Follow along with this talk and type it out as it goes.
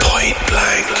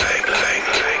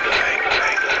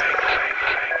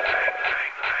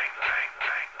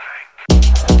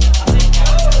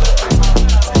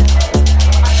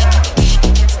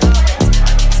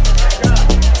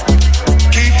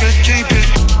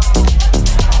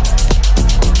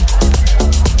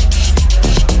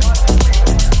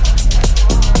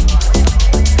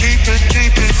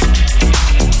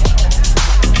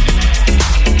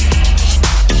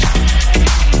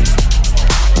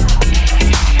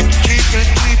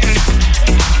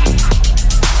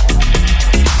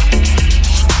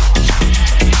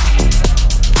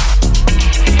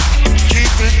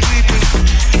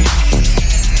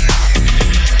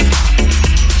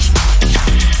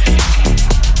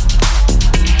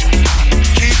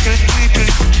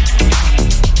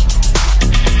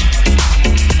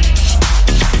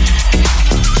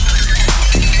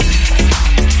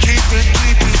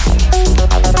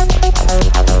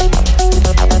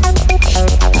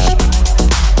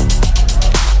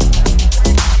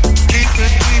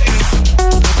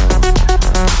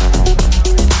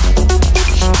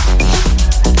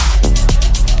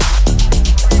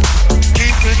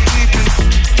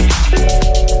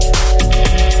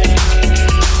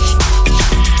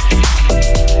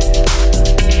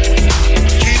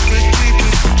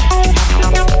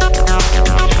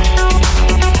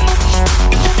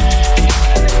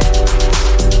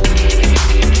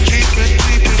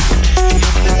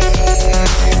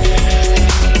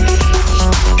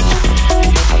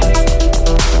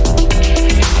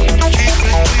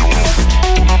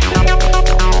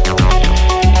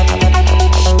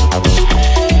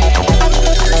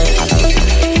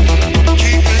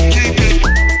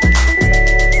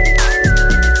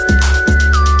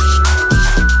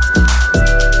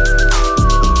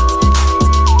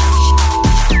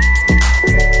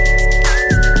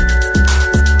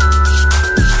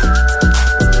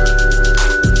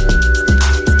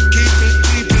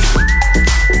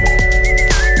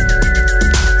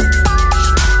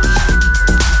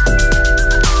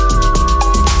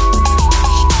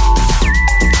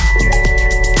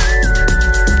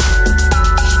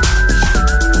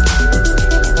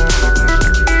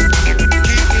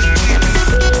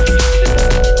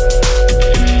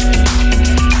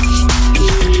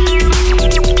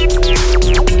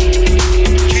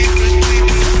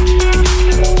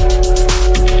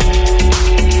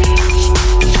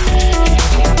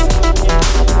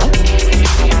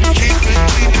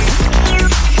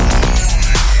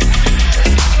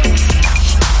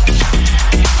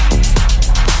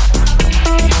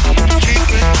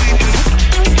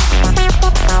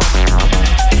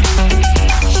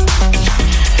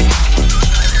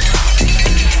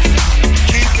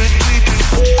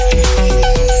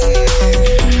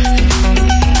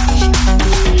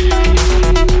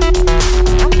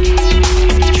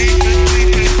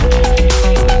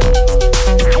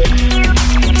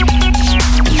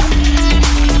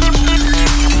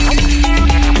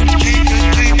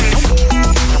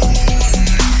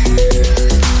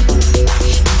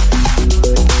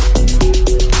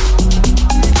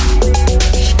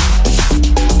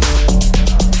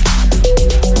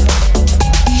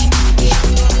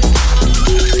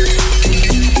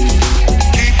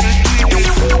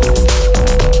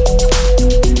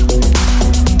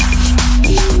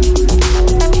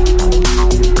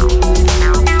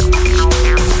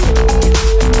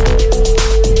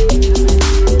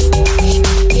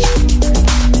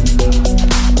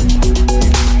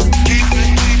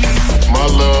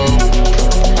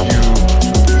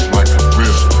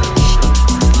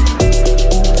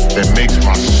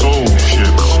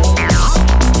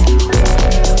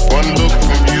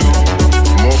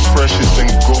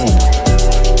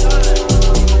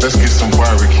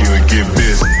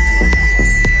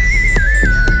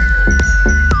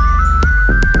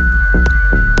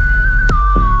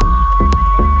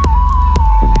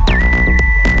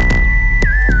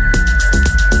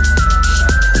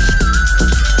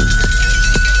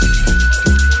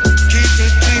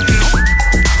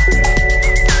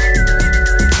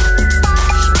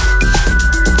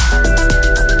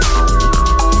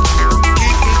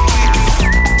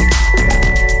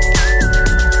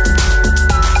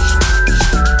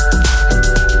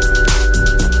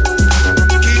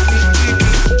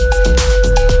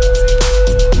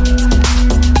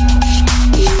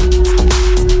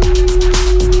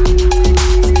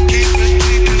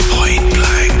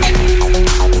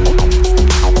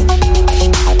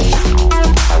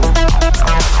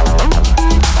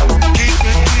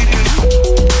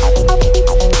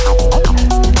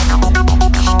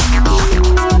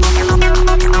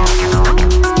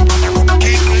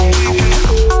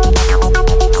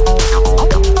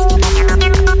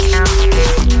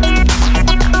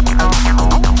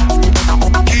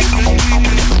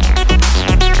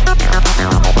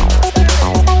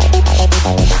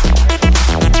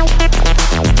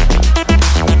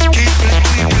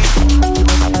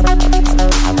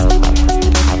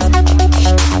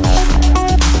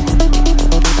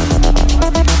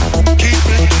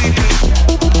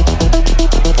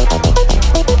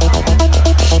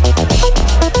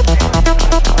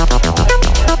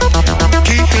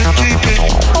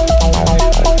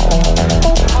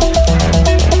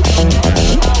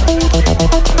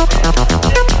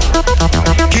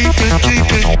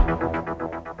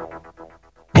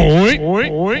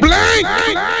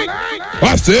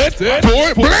said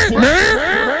point blank,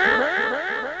 man.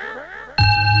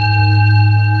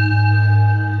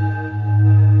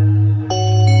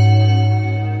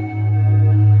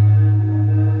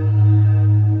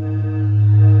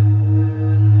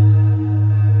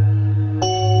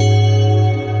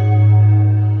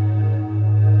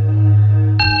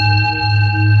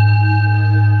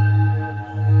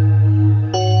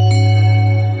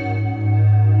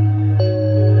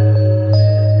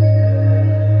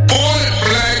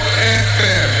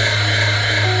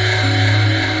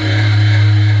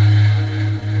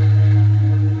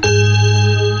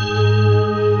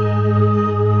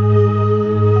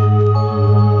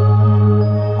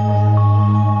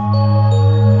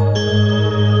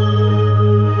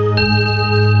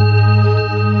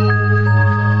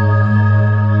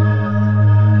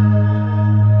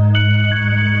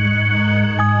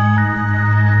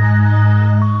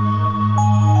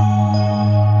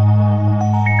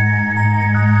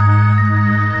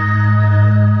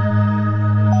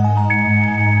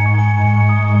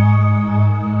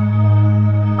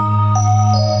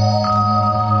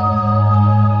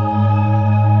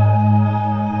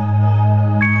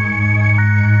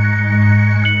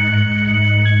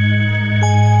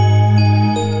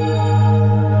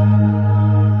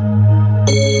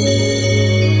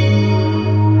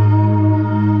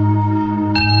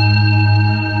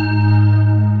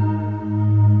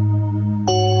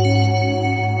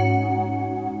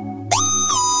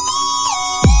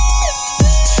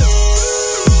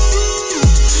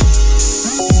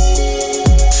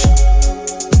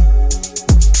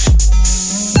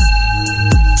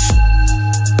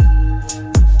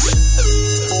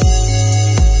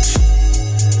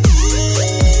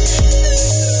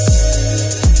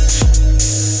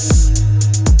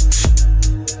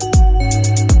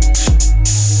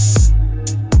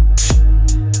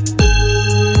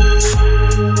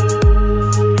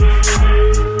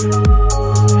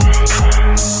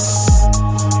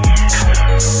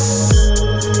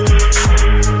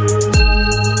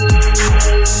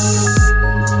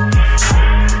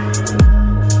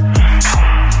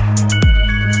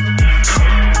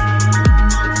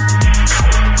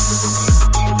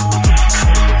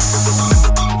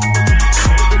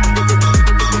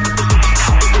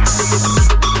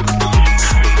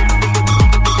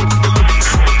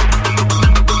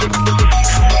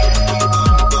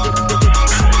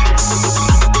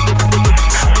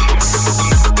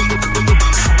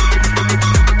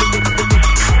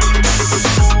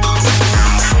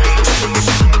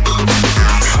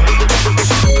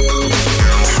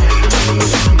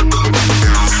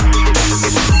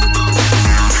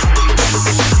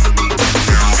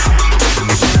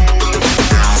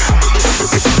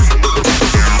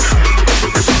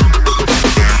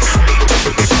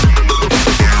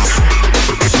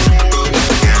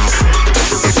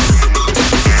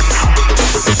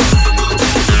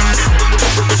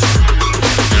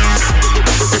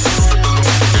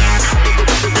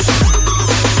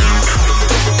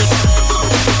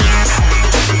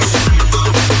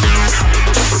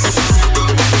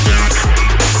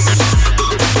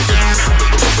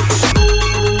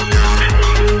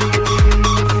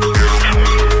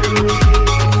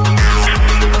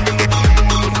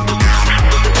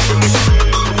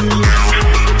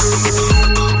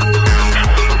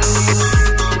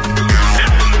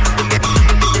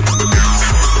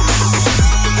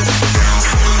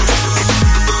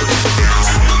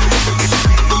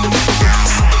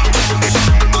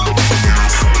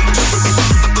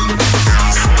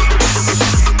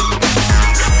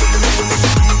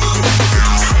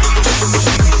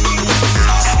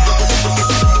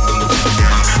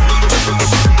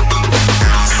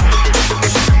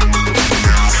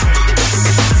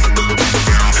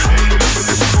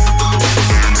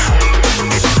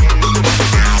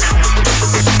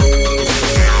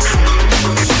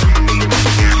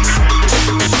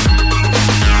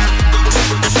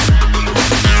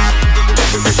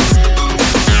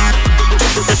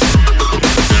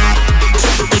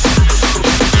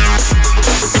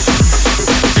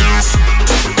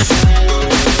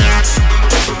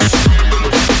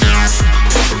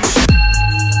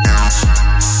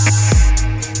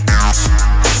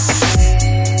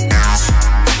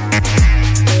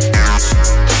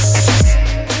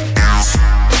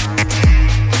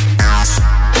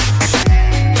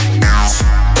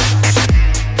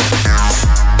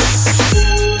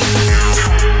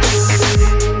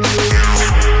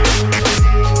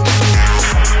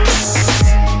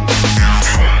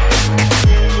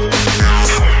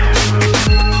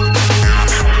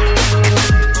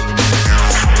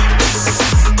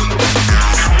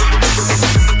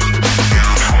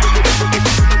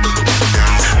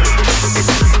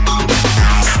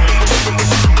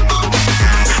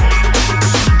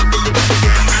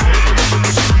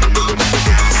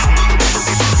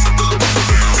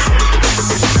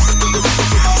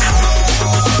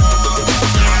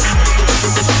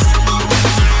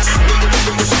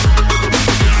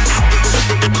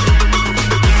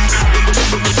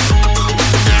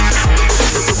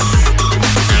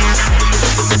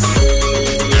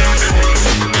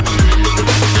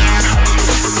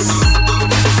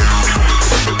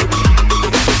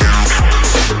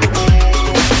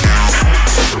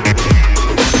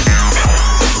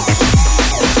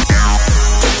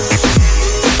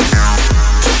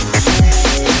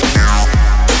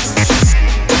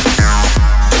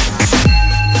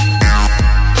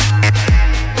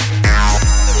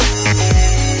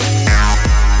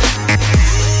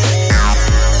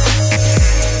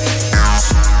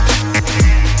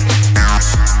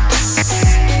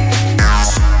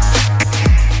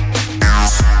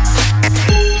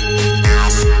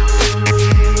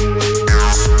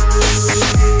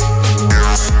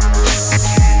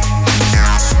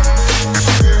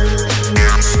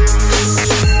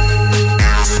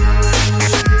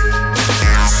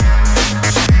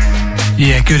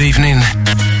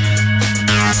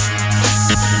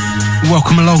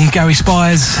 welcome along Gary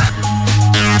Spires.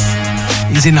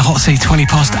 He's in the hot seat 20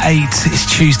 past 8. It's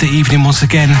Tuesday evening once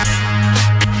again.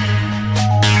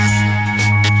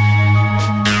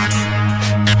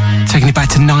 Taking it back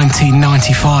to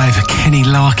 1995, Kenny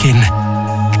Larkin.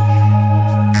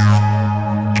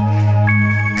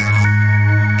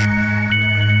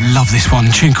 Love this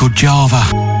one, tune called Java.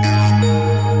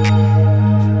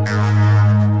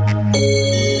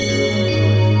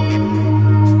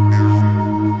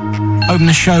 Open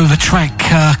the show with a track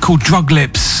called Drug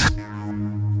Lips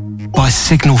by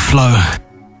Signal Flow.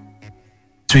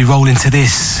 As we roll into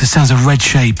this, it sounds of Red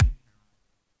Shape.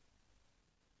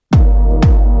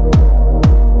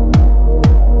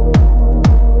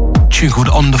 Tune called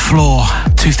On the Floor,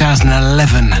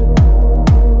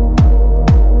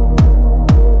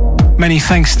 2011. Many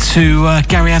thanks to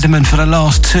Gary Adamant for the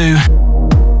last two.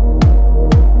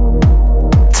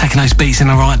 Taking those beats in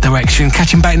the right direction.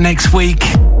 Catch him back next week.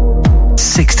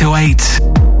 6 to 8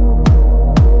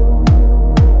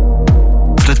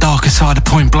 for the darker side of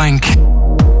Point Blank.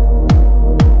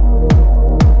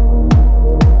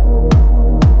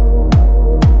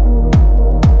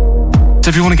 So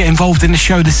if you want to get involved in the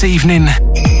show this evening,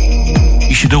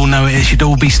 you should all know it should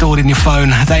all be stored in your phone.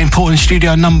 That important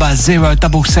studio number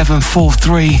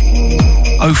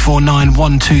 07743 049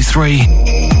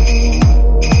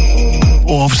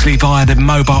 123, or obviously via the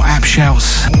mobile app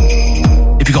shouts.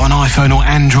 If you've got an iPhone or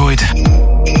Android,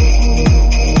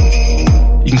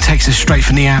 you can text us straight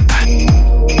from the app.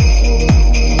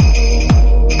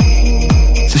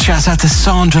 So shouts out to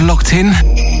Sandra locked in.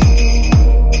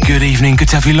 Good evening, good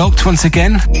to have you locked once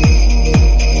again.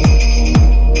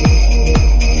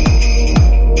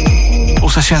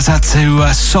 Also shouts out to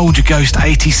Soldier Ghost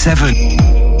 87.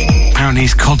 Apparently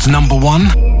he's COD's number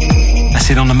one. That's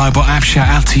it on the mobile app, shout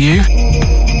out to you.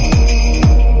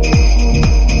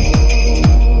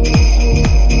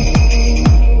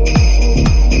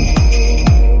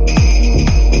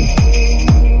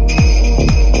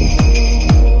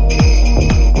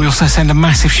 We also send a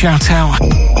massive shout out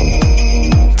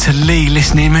to Lee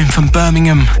listening in from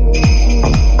Birmingham.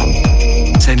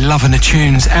 Saying loving the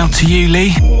tunes. Out to you,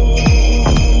 Lee.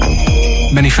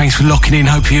 Many thanks for locking in.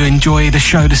 Hope you enjoy the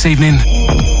show this evening.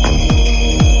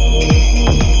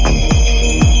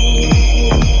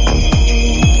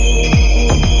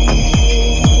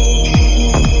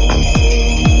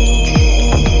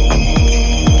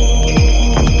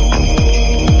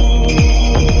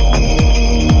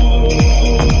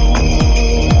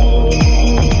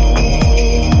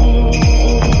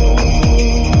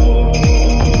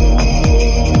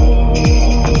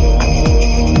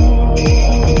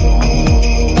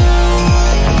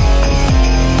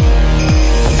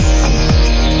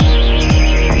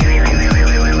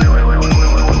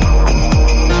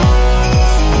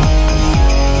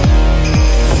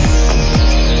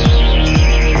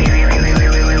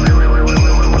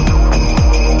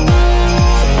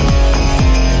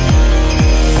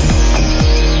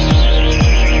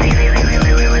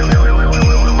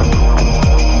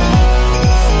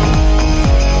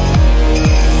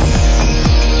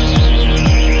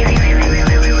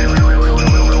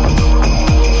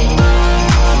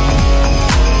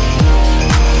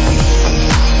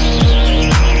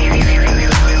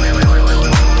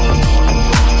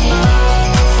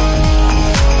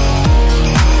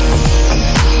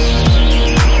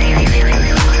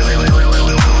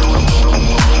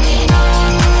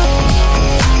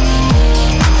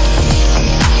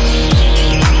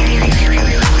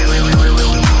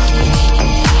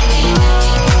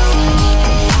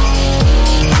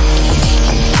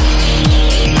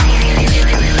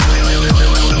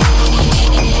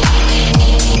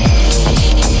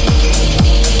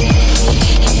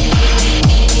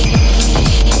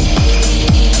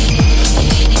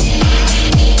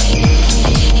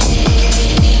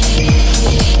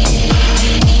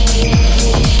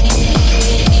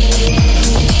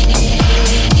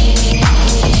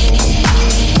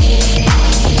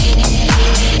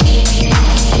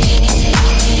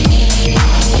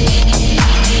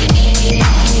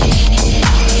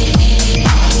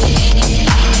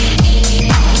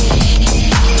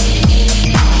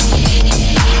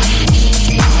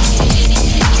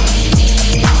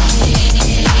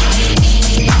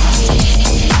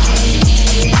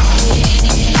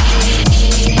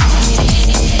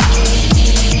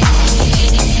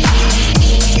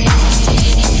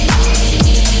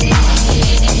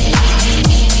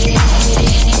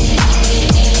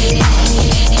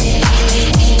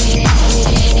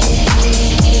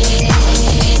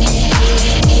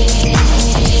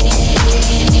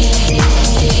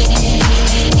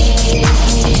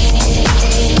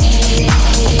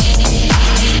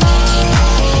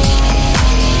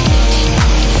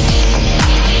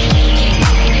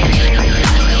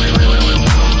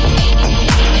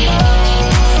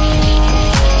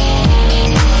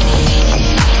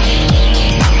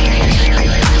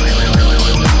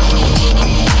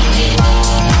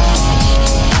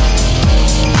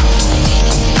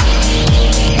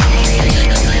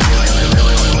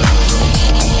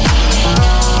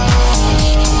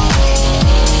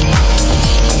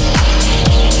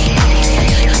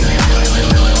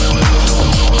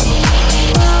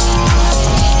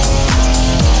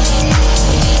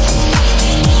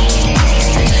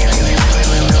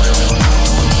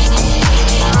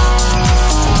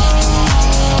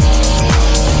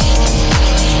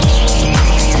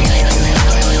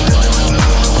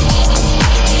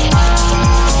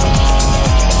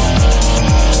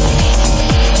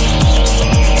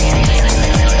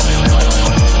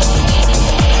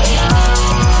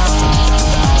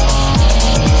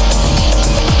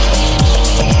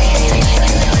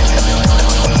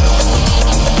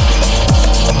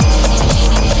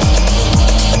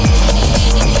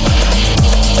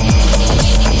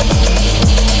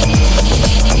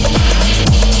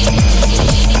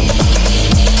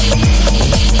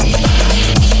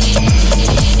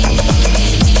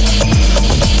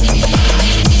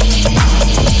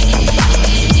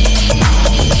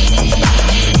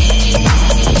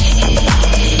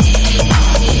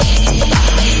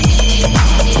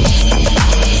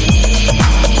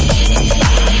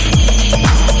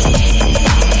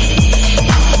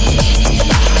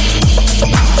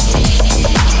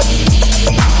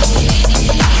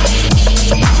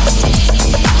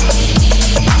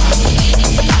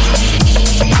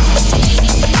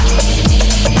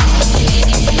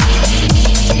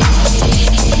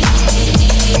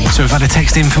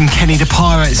 text in from Kenny the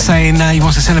Pirate saying he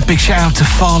wants to send a big shout out to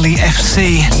Farley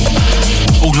FC.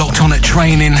 All locked on at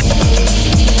training.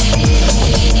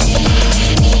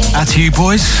 Out to you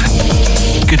boys.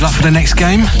 Good luck for the next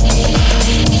game.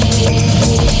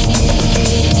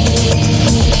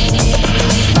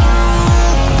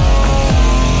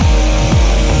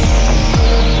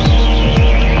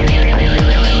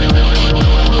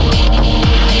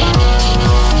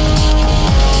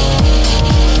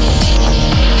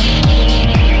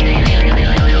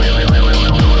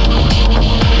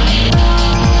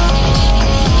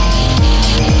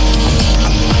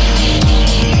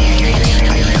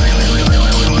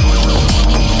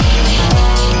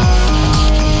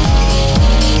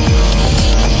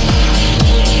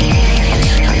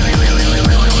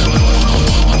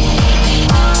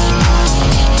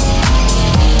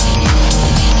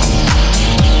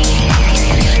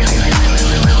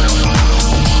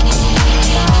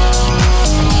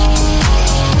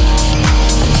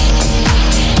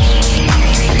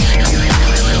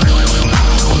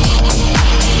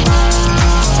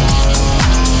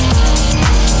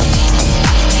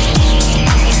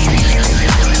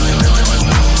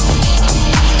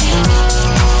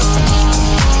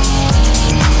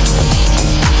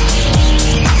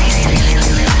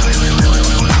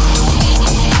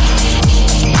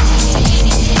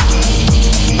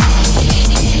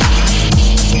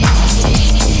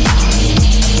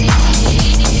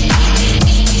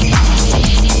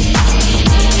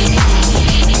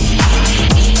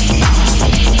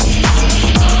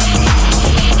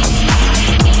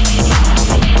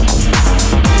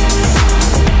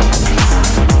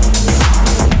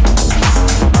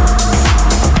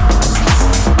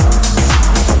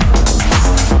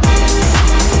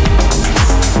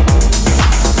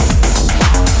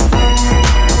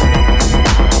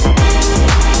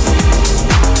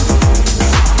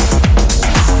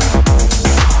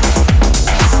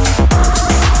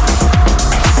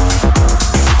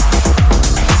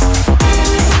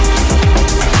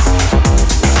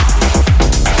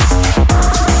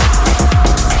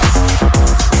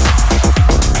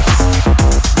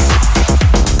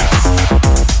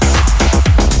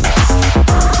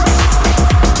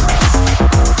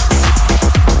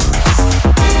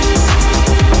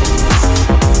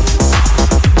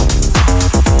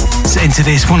 Into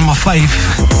this, one of my fave,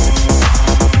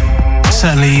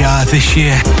 certainly this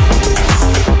year.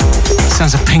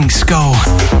 Sounds of Pink Skull.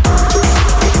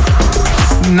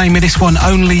 Name of this one,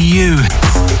 Only You.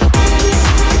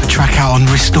 A track out on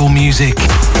Restore Music.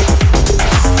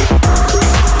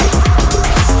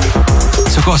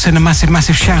 So I've got to send a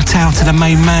massive shout out to the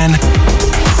main man,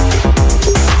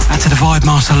 out to the Vibe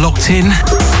Master locked in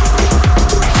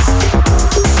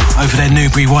over there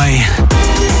Newbury Way.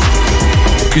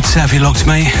 Good to have you locked,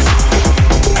 mate.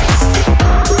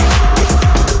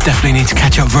 Definitely need to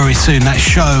catch up very soon. That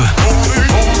show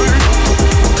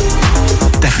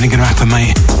definitely gonna happen,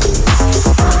 mate.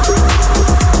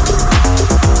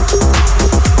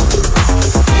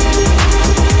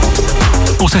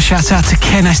 Also shout out to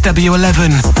Ken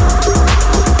SW11.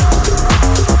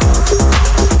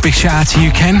 Big shout out to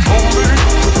you, Ken.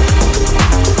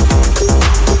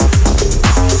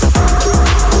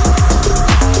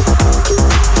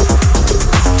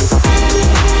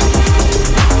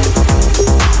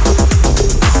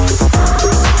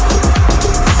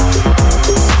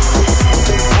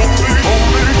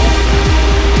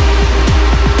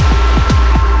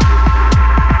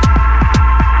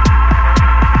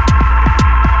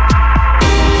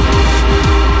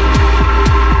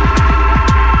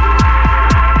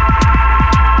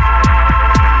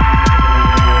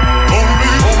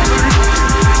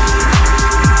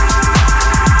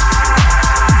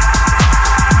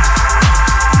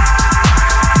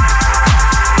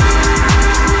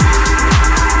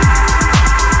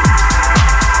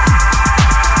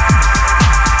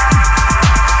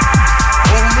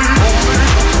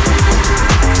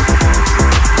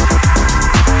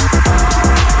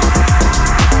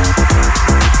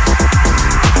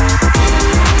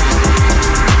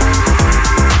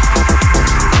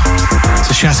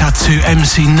 Shout out to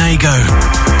MC Nago.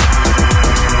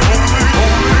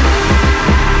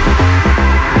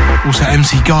 Also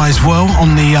MC Guy as well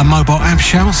on the mobile app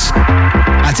shouts.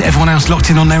 And to everyone else locked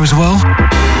in on there as well.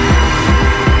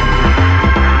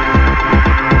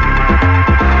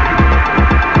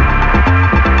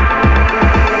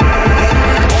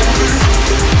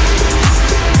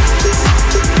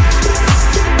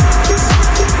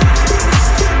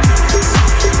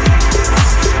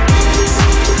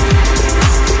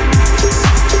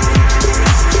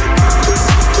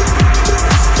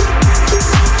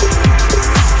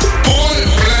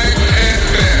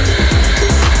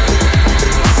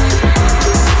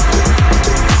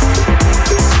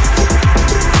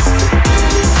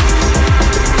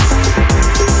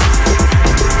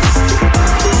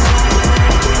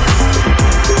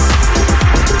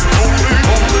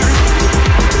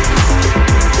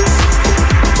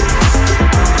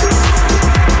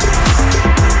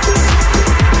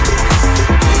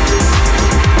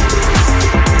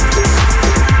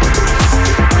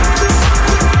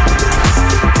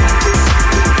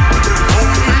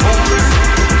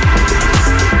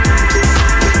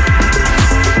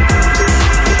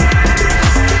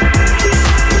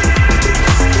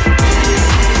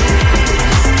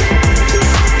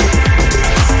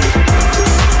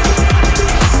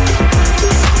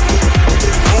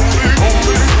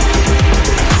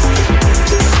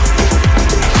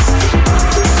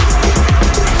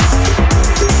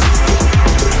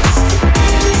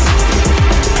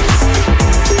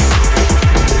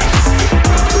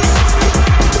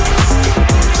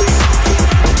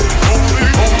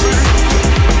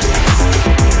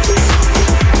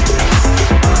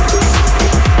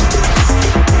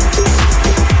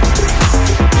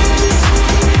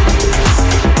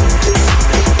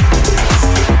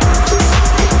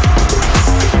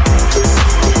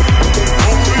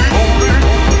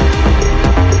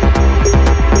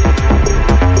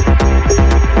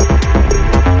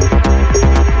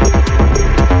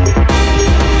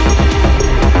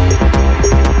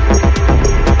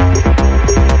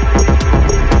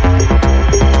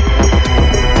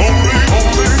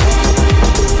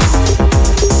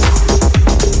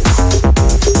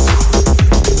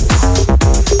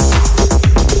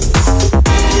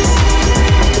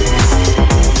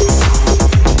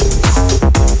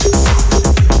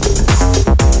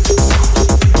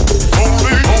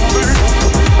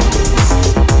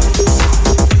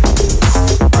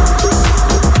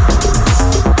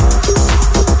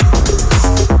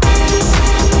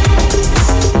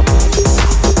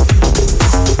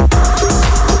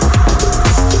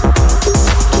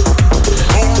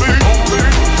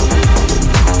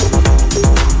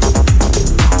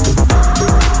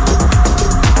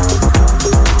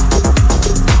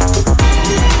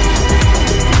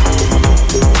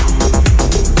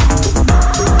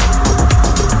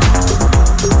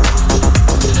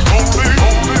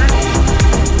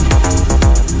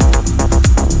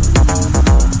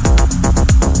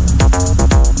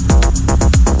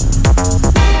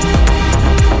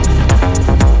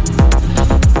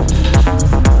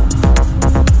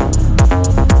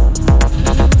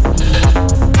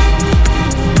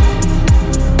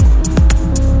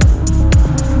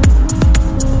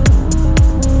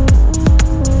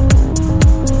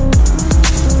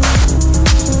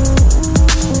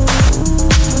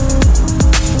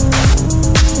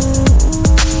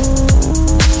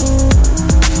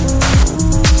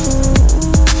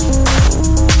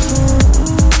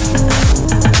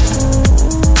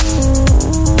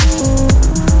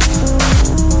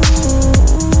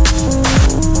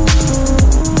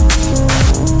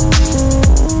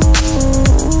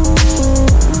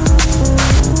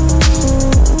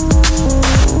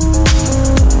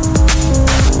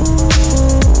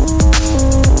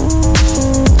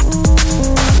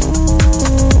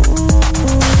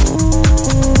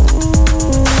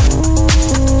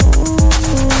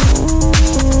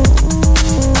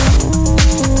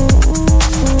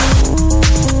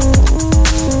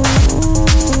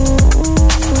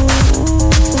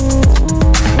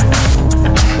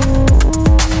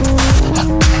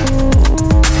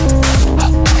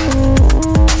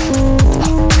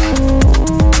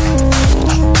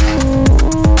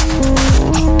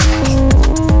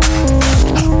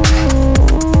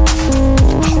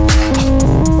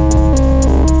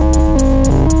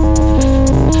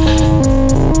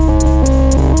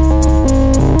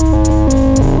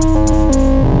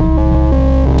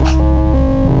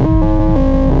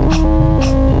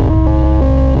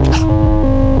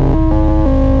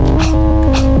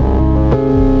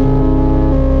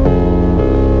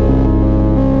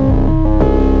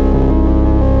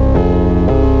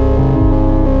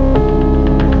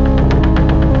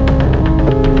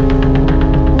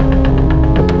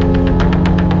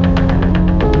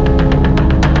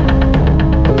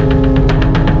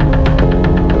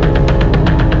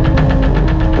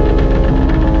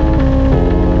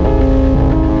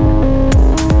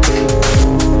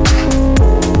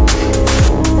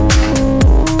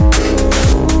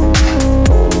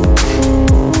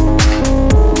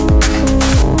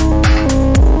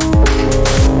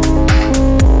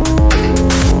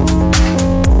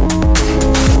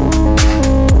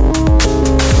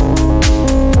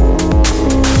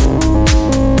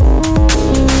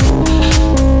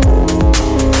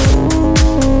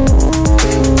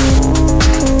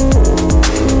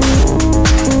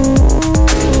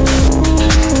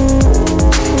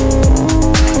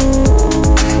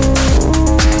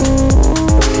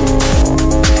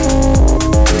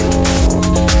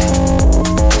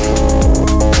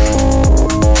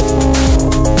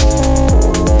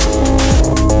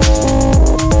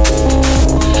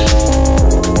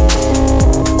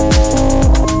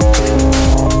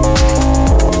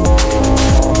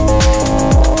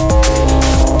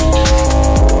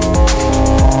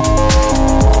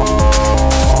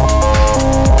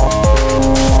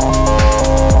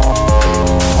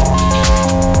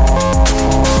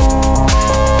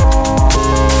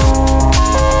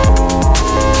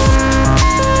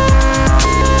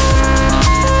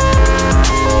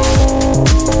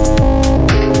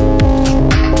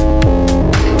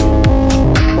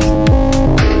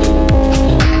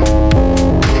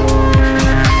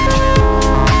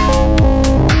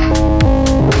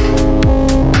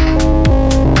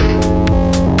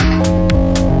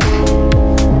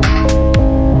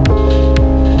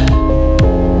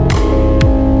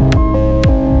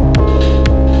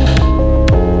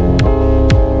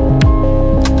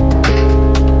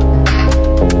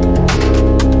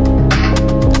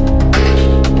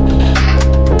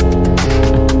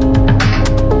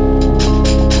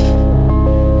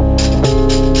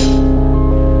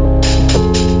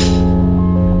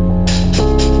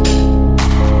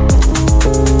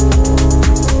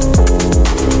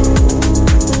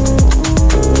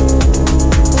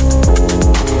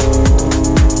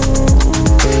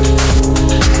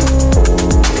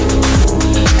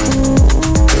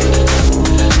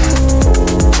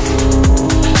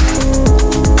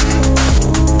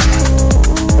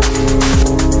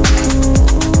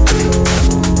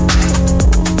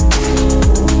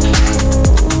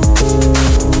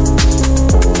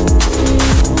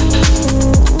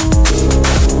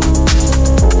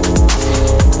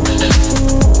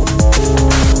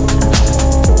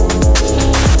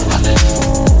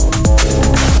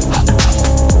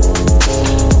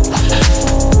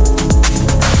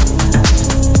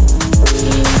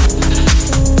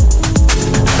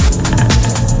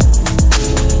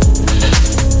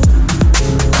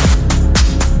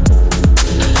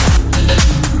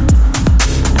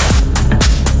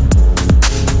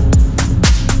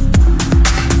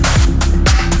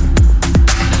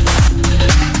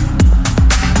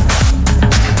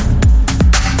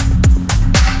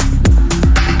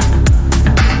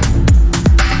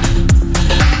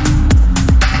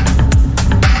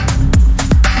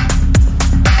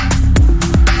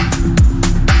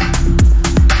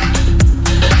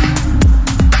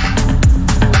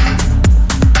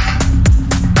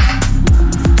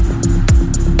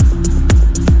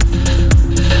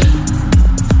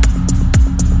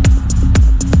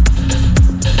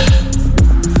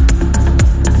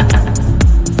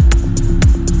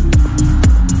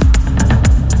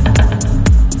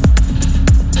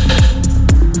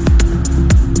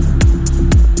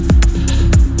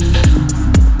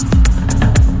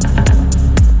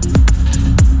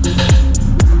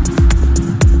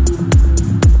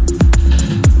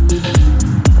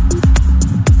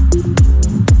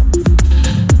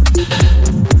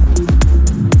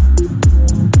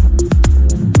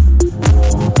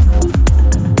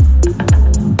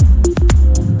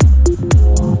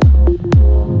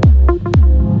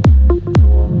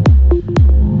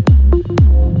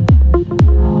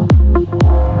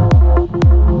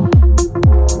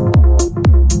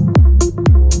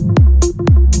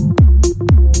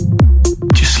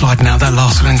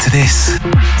 this.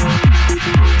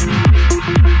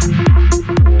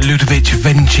 Ludovic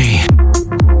Venci.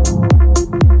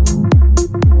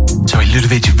 Sorry,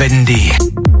 Ludovic Vendi.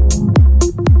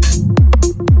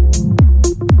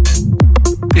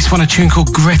 This one a tune called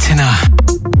Gretina.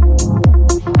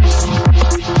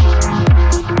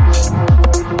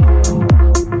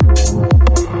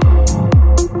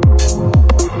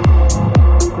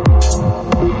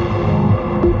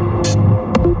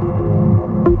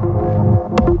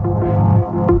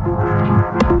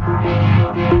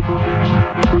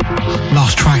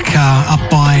 Last track up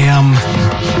by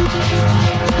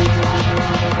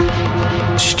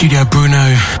Studio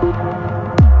Bruno,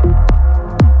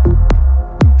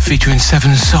 featuring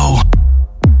Seven Soul.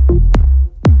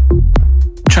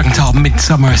 Track entitled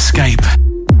Midsummer Escape.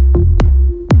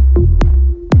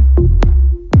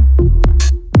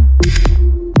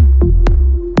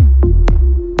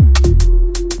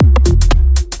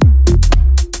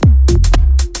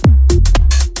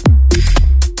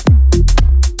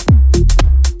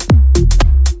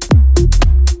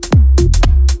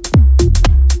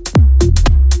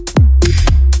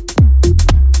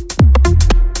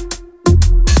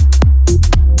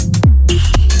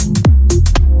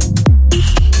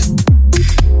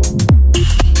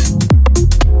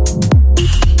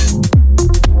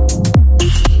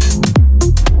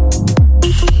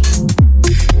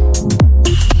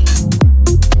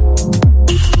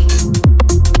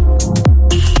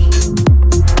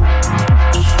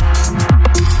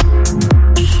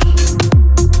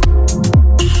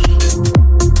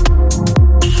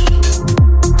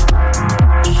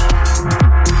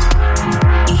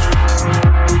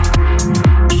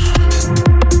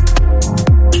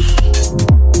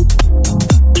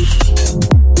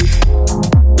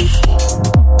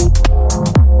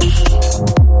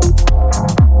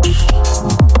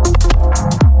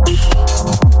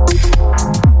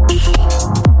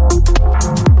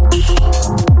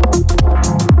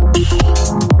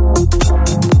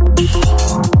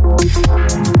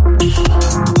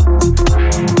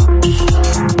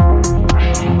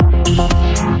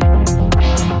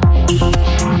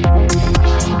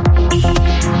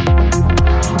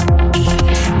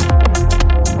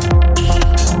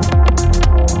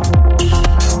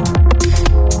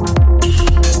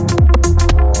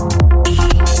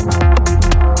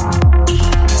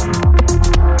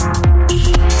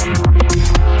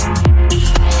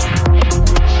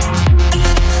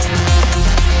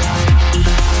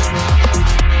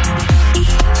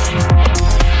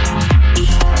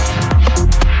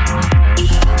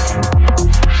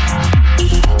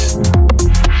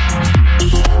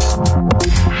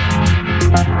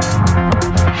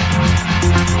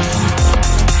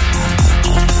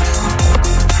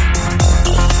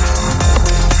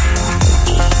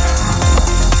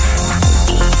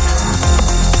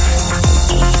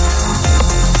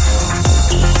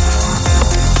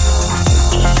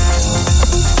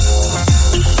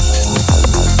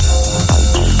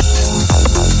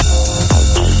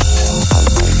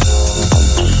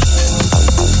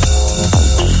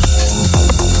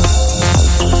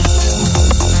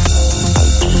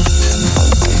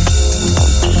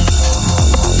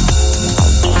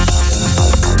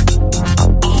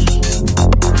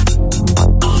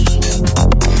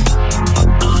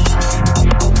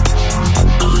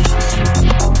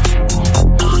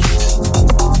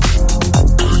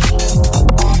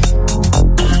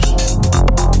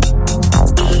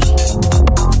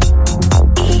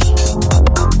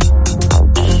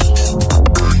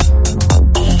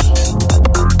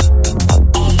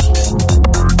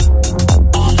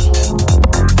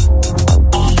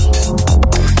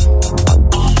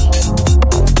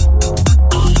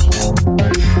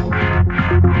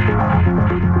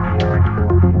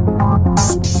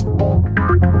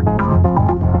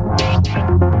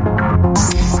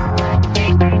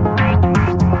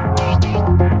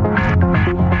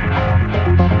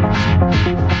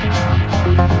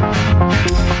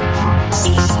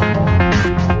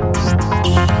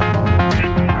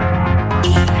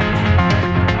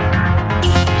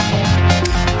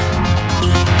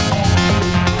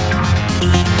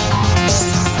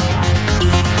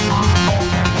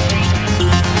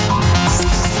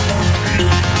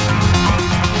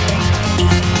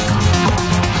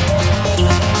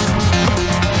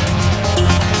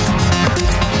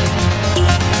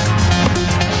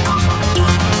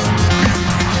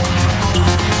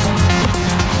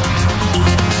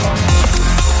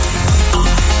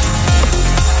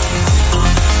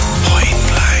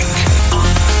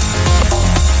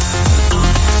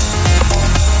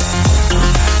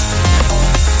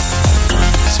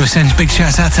 So we send big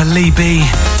shouts out to Lee B,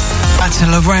 out to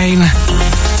Lorraine,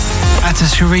 out Out to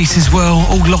Charisse as well,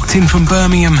 all locked in from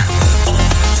Birmingham.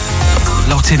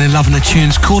 Locked in and loving the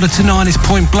tunes. 8:45 is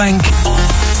Point Blank.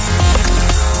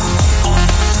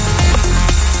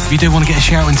 If you do want to get a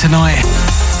shout in tonight,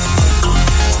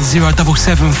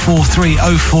 07743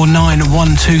 049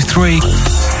 123.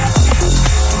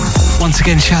 Once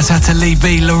again, shouts out to Lee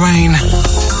B, Lorraine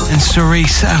and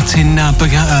Cerise out in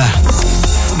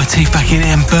Matif back in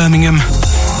Birmingham.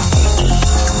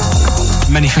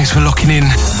 Many thanks for locking in.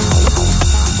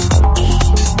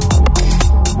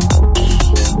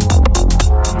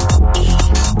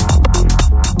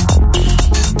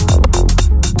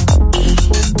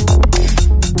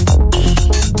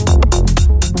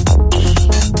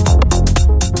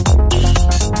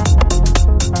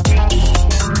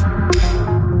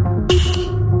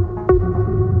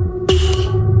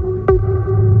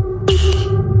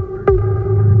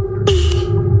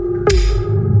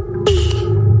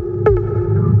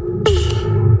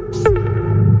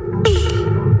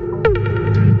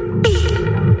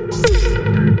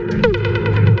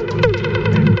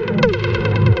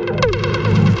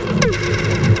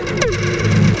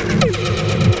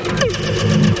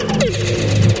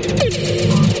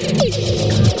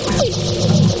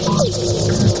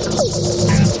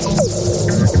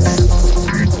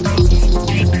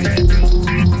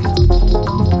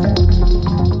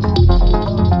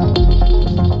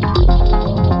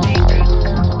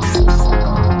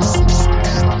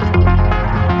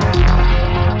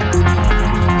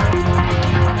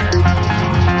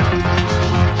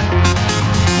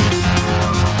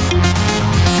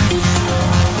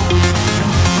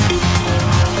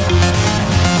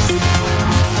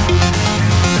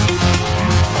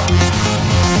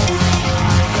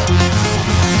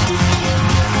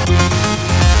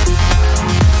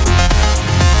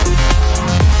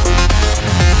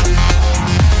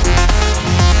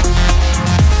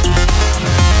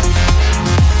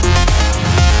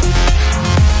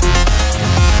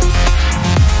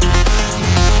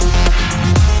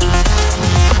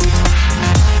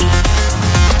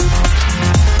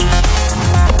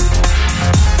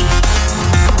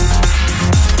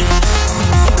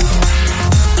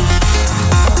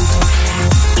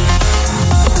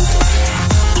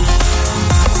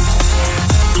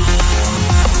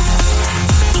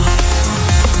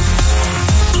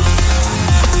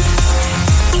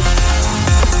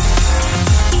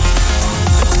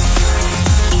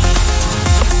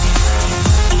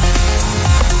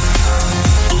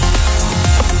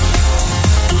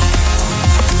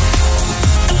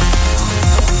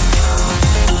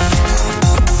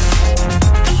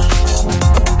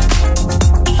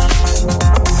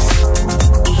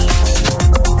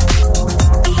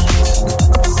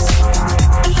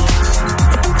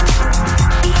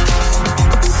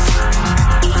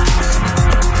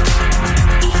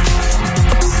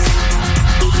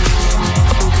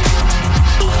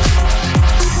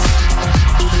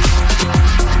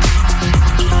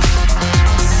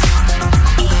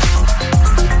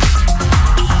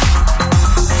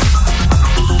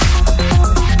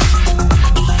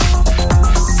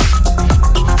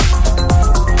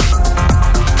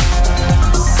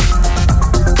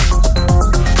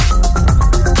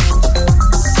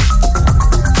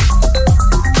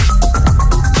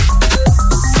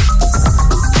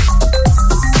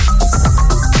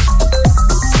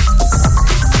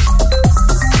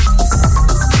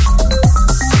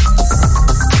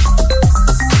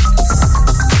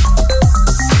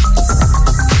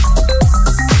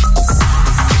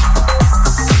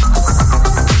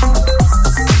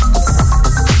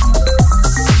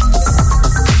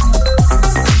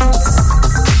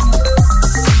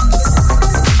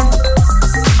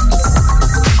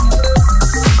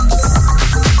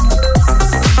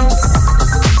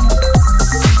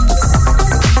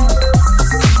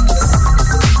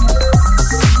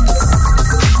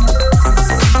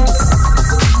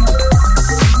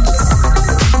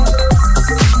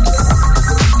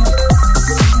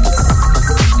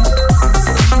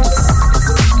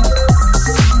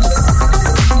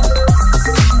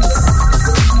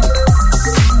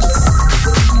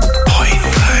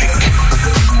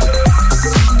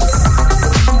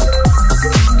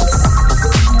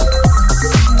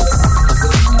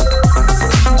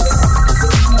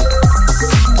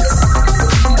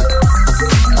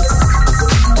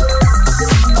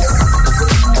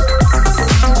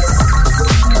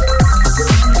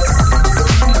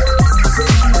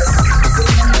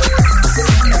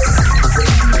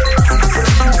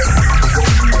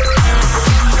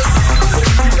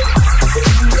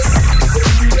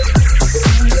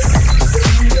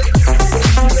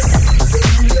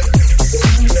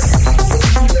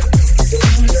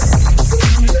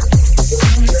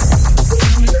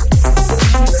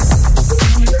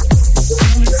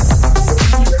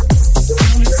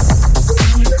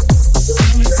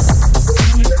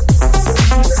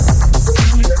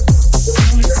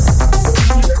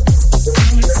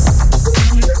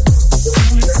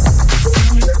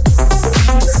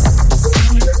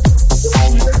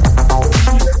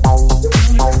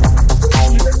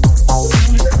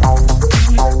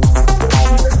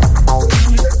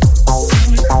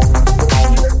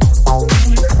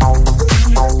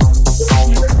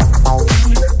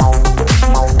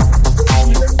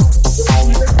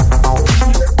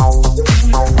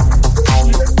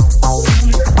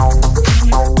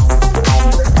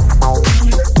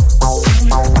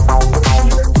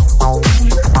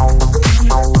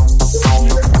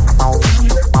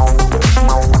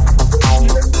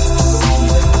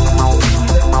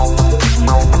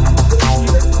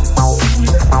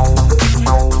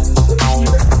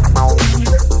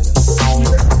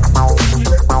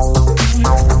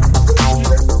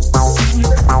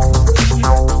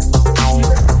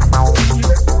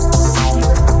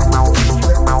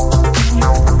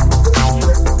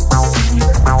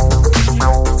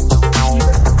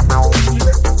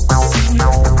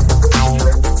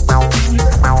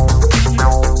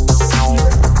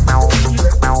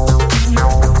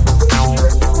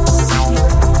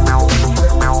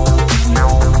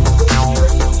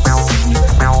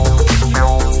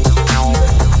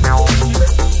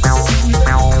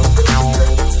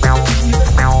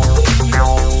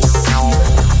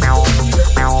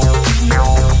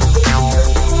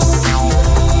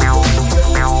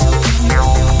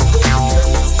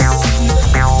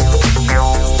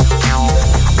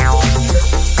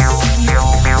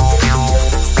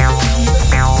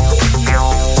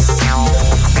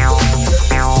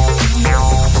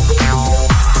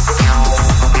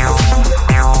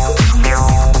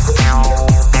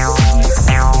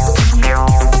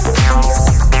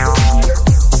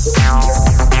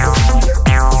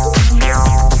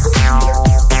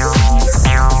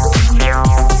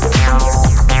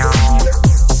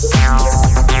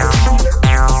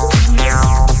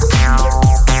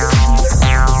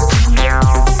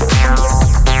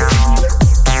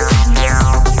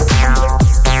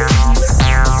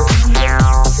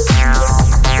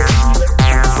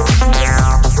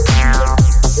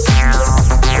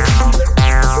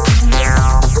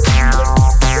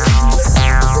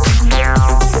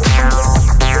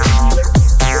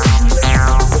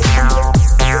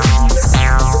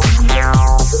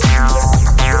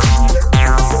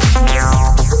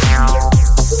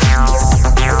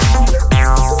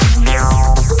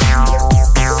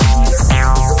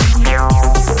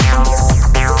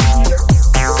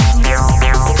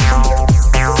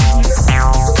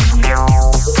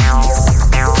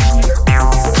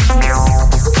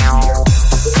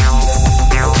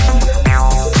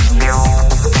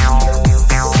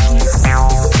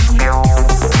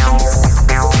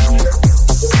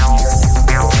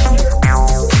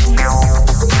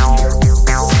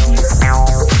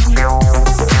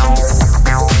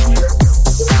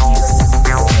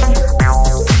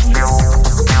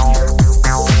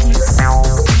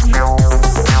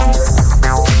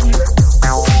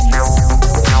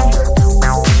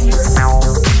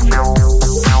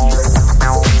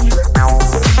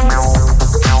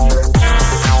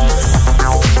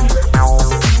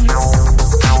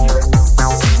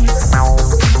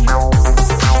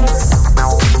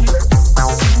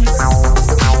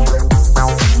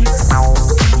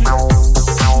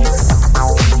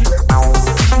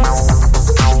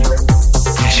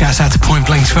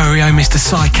 Mr.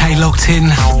 Psy-K locked in.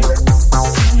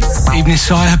 Evening,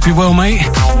 Psy. Hope you're well, mate.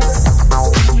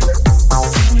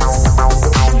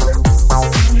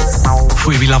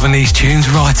 Thought you'd be loving these tunes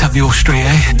right up your street,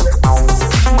 eh?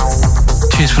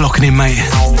 Cheers for locking in, mate.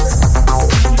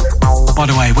 By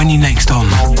the way, when you next on,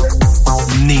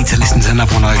 you need to listen to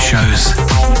another one of those shows.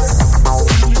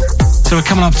 So we're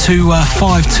coming up to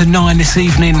 5 to 9 this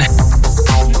evening.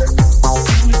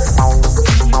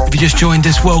 If you just joined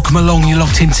us, welcome along. You're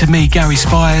locked into me, Gary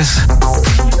Spires.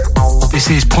 This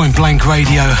is Point Blank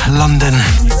Radio, London.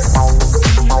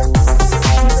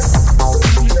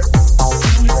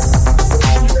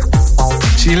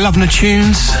 So you're loving the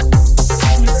tunes?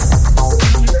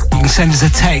 You can send us a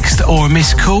text or a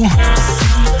missed call,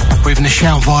 or even a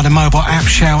shout via the mobile app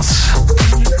shouts.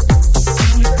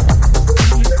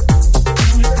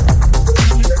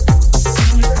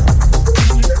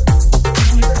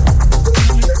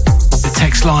 The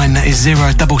text line is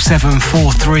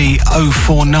 07743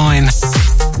 049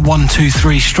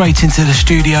 123, straight into the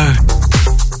studio.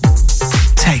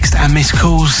 Text and missed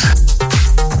calls.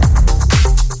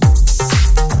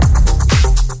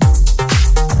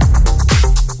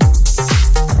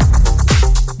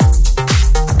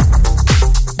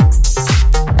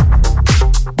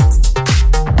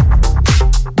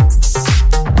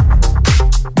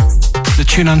 The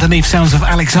tune underneath sounds of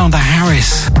Alexander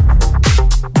Harris.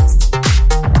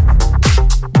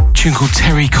 Tune called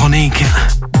Terry Connick.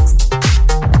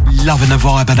 Loving the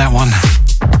vibe of that one.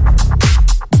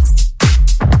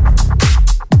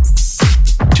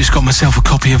 Just got myself a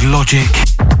copy of Logic,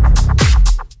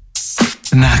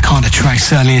 and that kind of track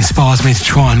certainly inspires me to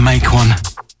try and make one.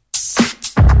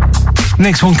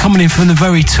 Next one coming in from the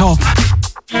very top.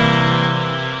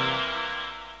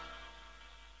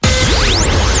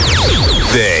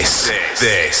 This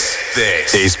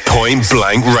is Point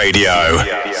Blank Radio.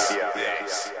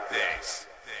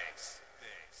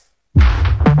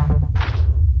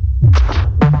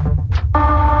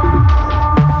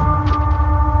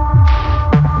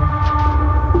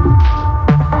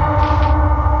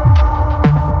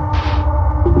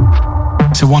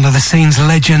 So one of the scene's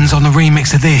legends on the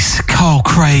remix of this, Carl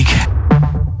Craig.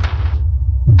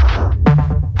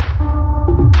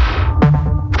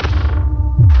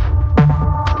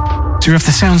 So you have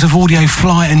the sounds of Audio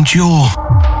Flight and Jaw.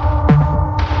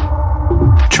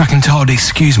 Track entitled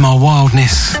Excuse My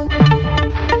Wildness.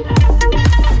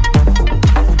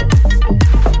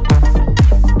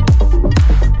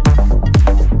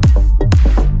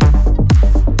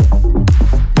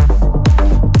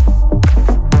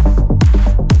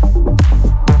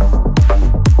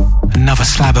 Another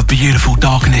slab of beautiful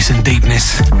darkness and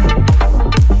deepness.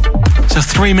 So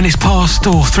 3 minutes past,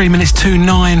 or 3 minutes to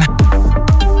 9.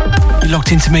 You're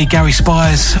locked into me, Gary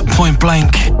Spires, Point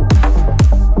Blank.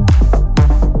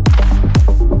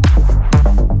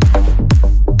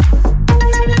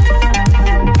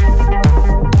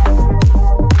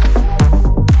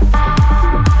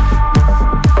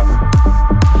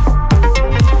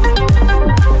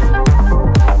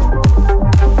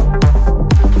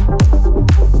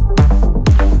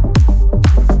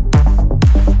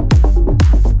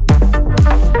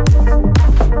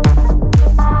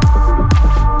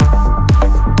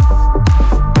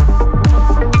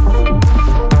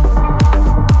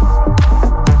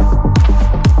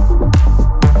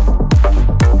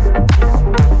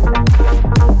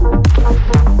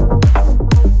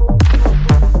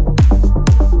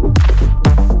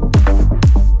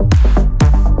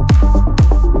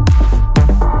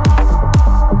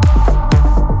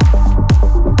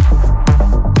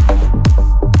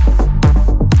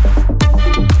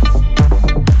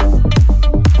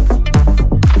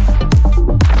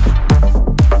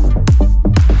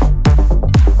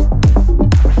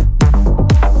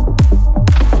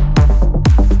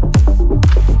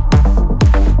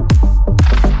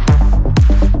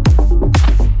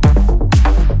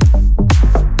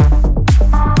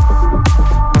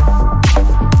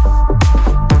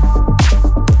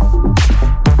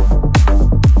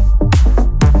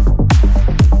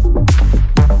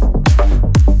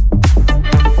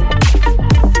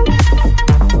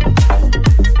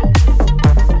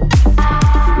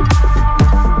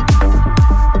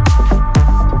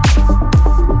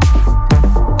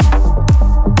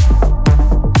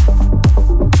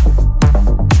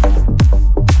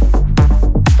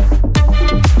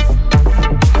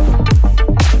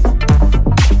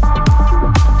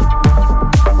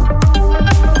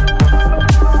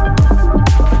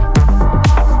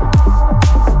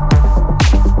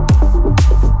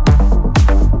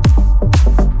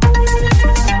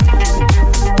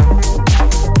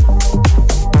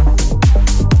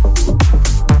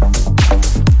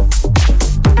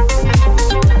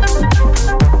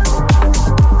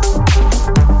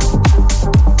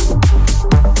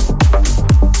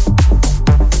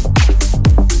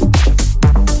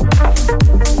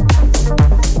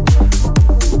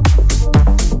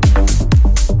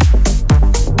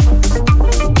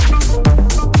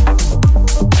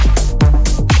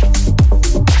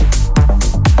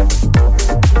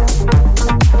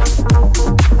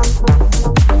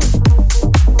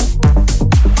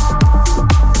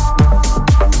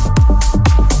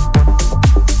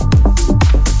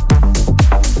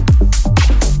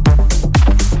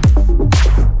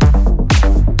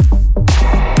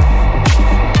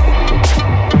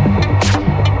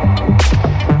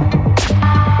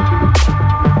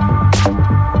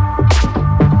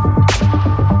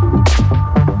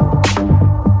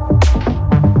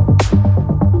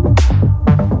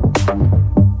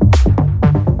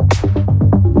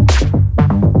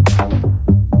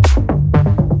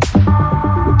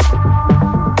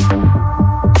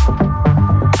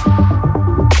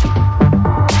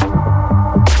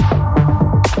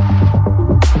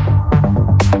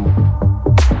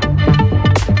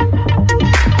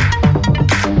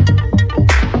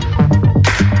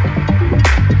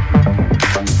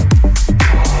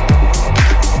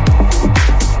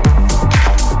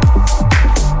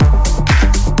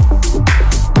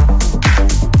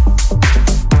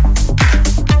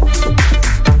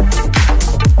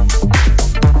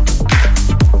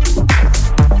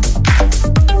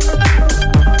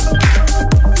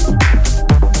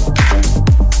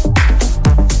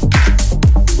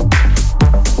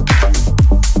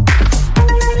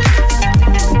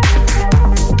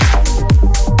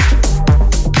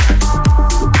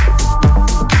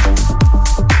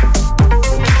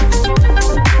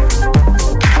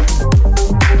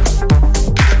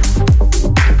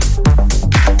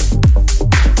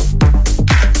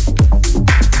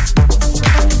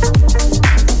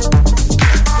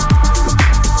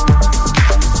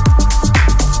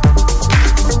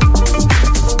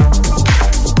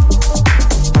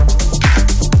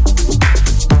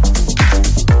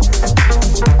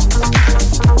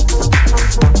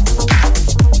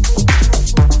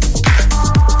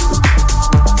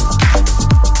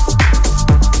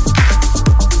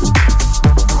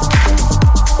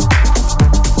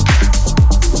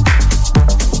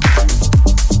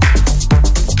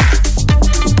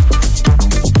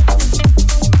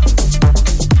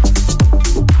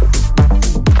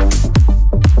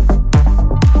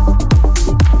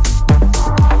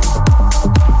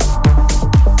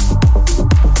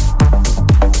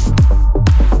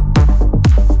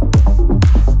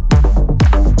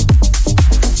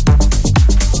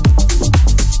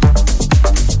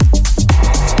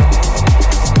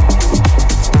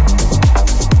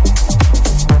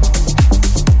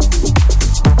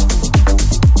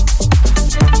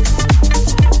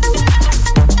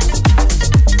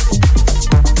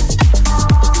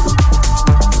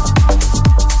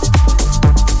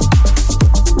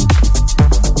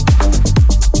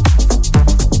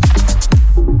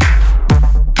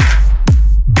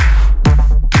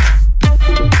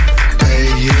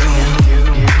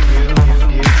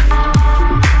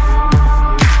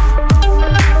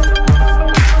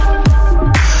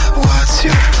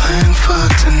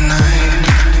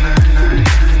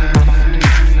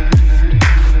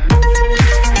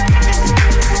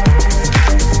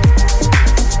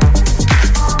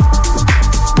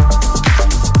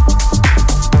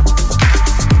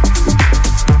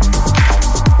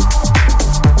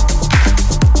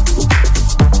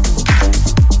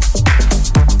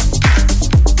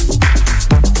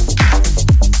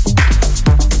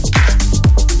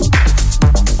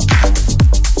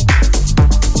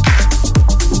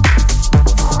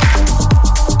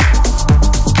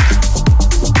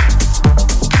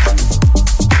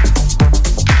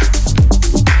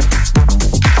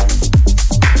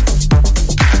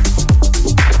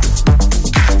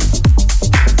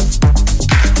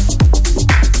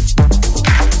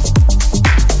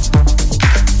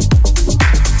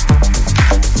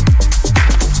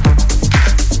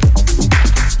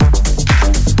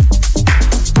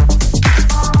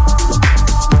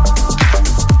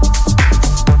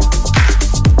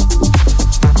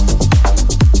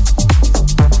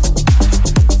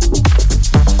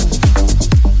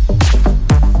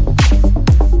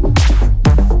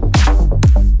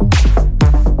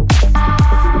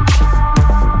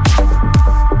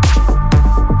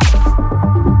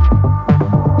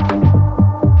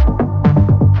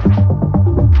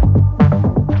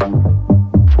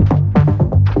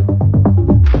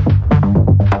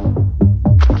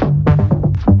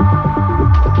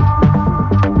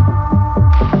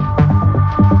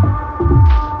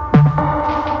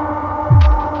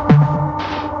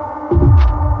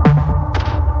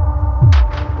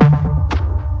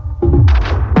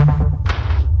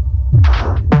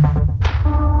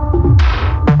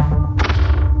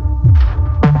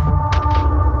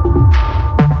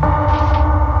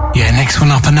 Next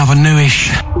one up, another newish.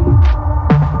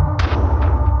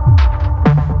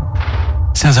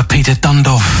 Sounds like Peter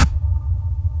Dundorf.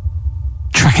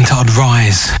 Track entitled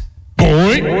Rise.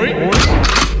 Point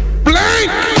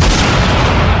blank.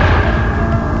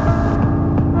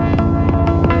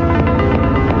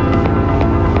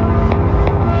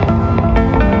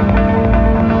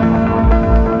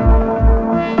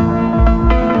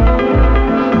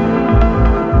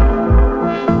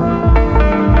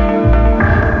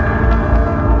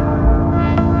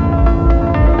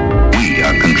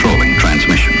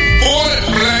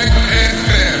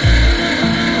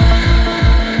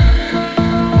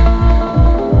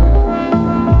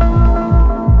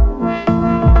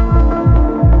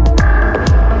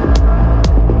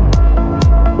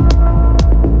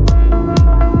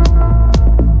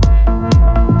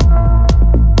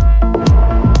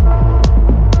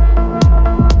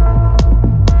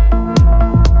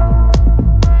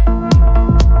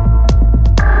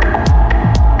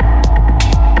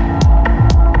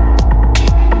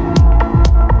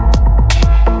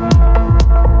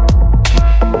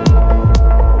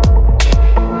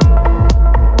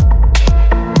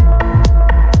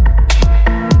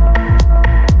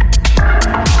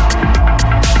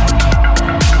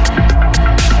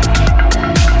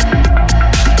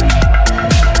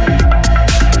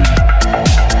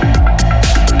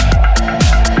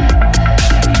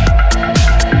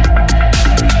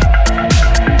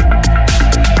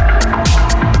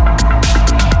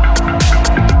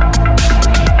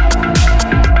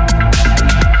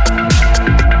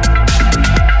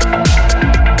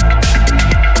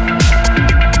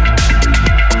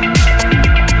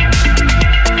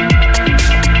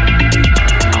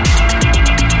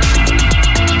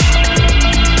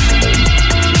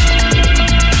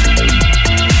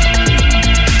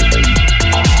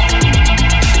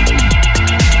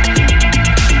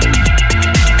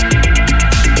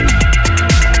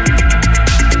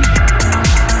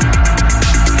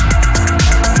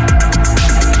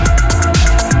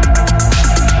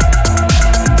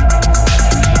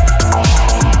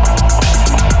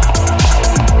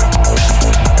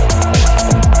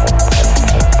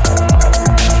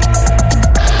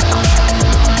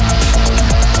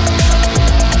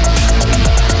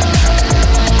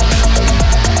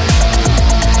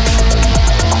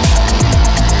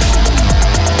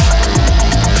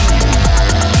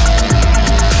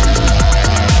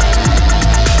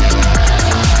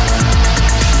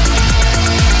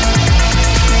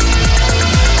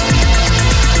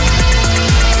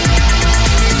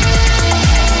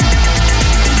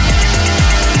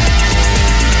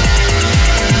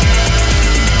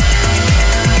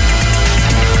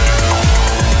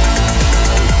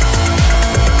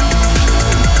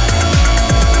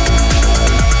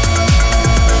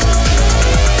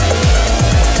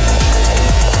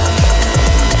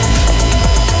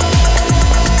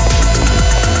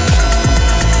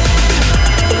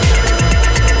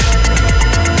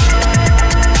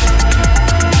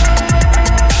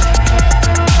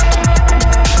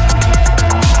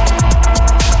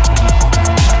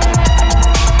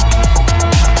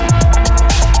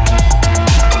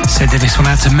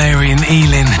 To Mary and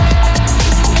Ealing.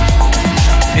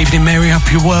 Evening, Mary,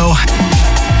 hope you're well.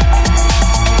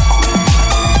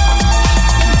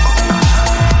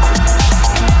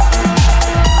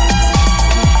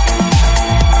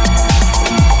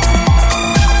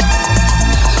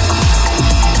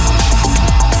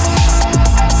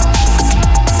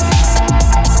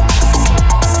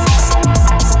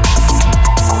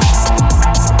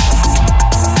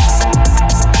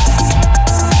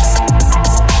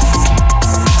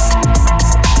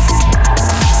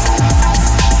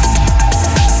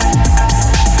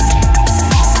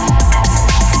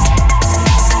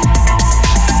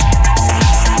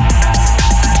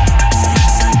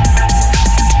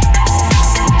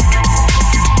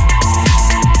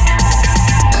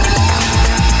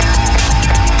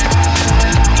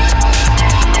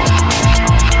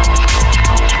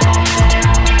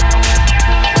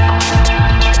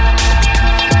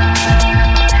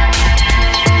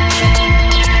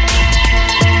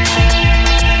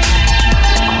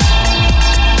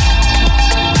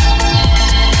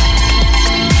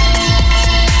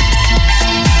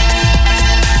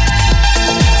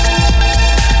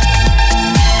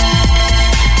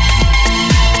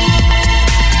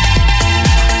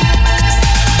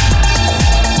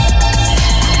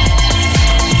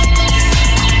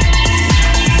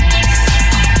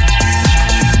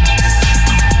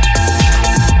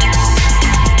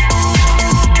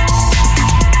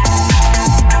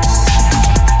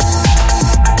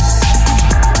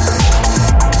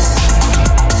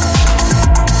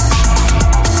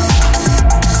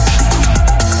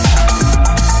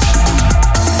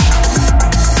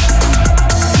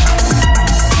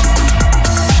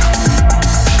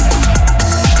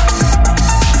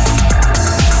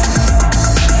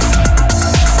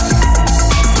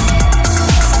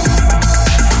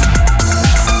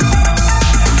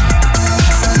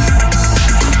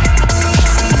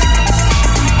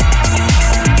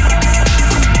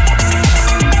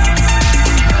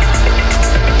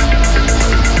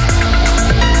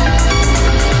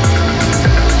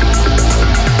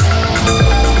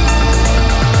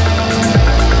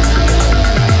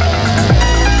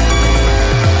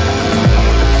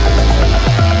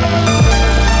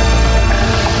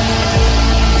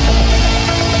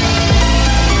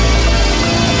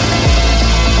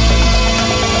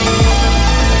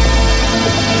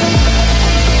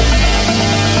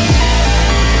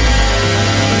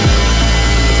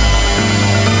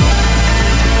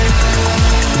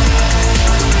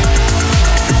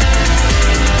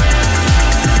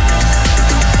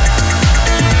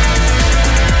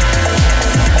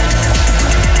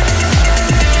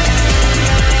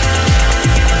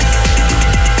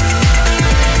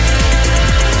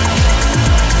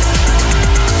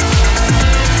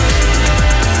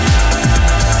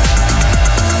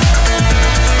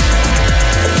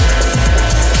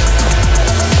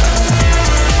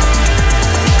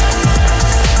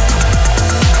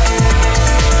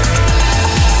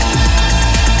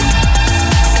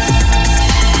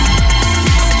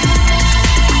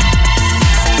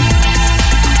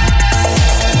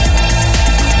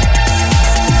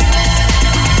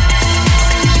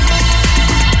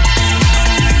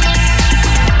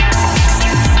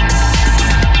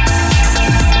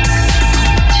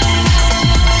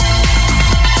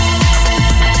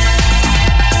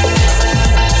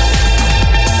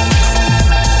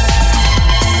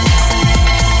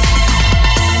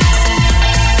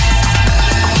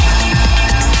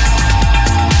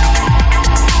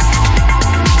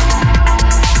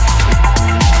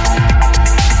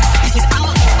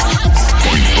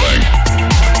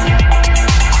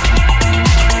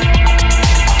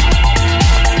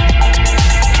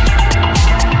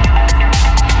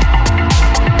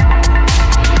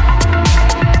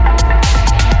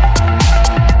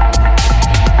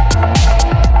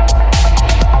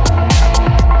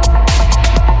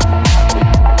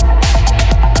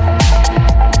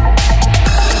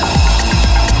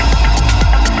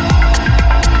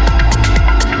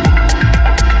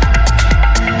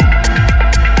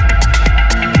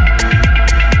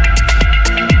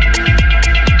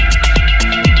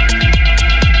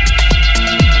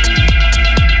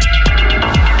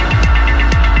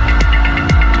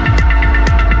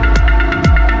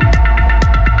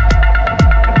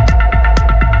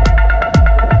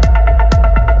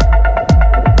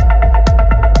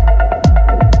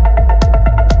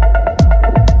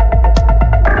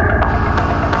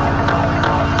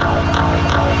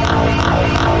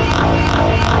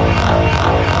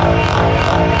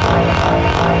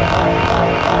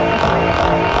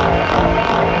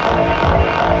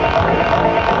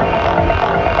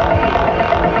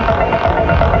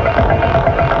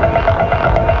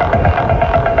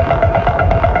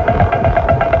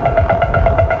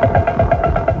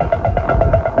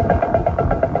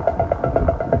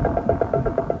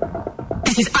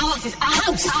 This is our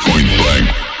house. Point blank.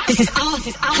 This is our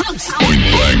house. Point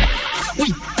blank. We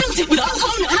built it with our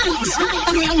own hands,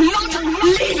 and we are not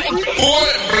leaving.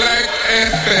 Point blank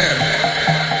FM.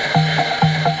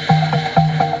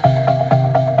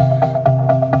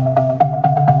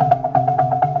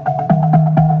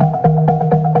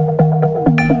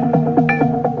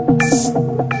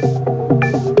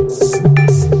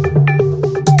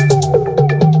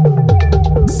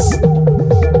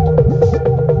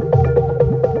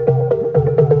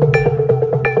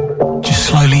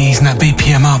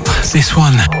 BPM up, this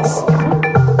one,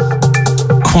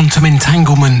 Quantum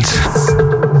Entanglement.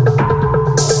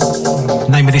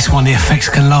 Name of this one, The Effects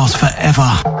Can Last Forever.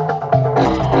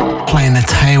 Playing the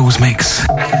Tails mix.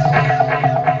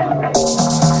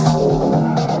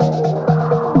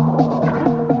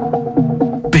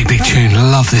 Big tune,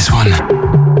 love this one.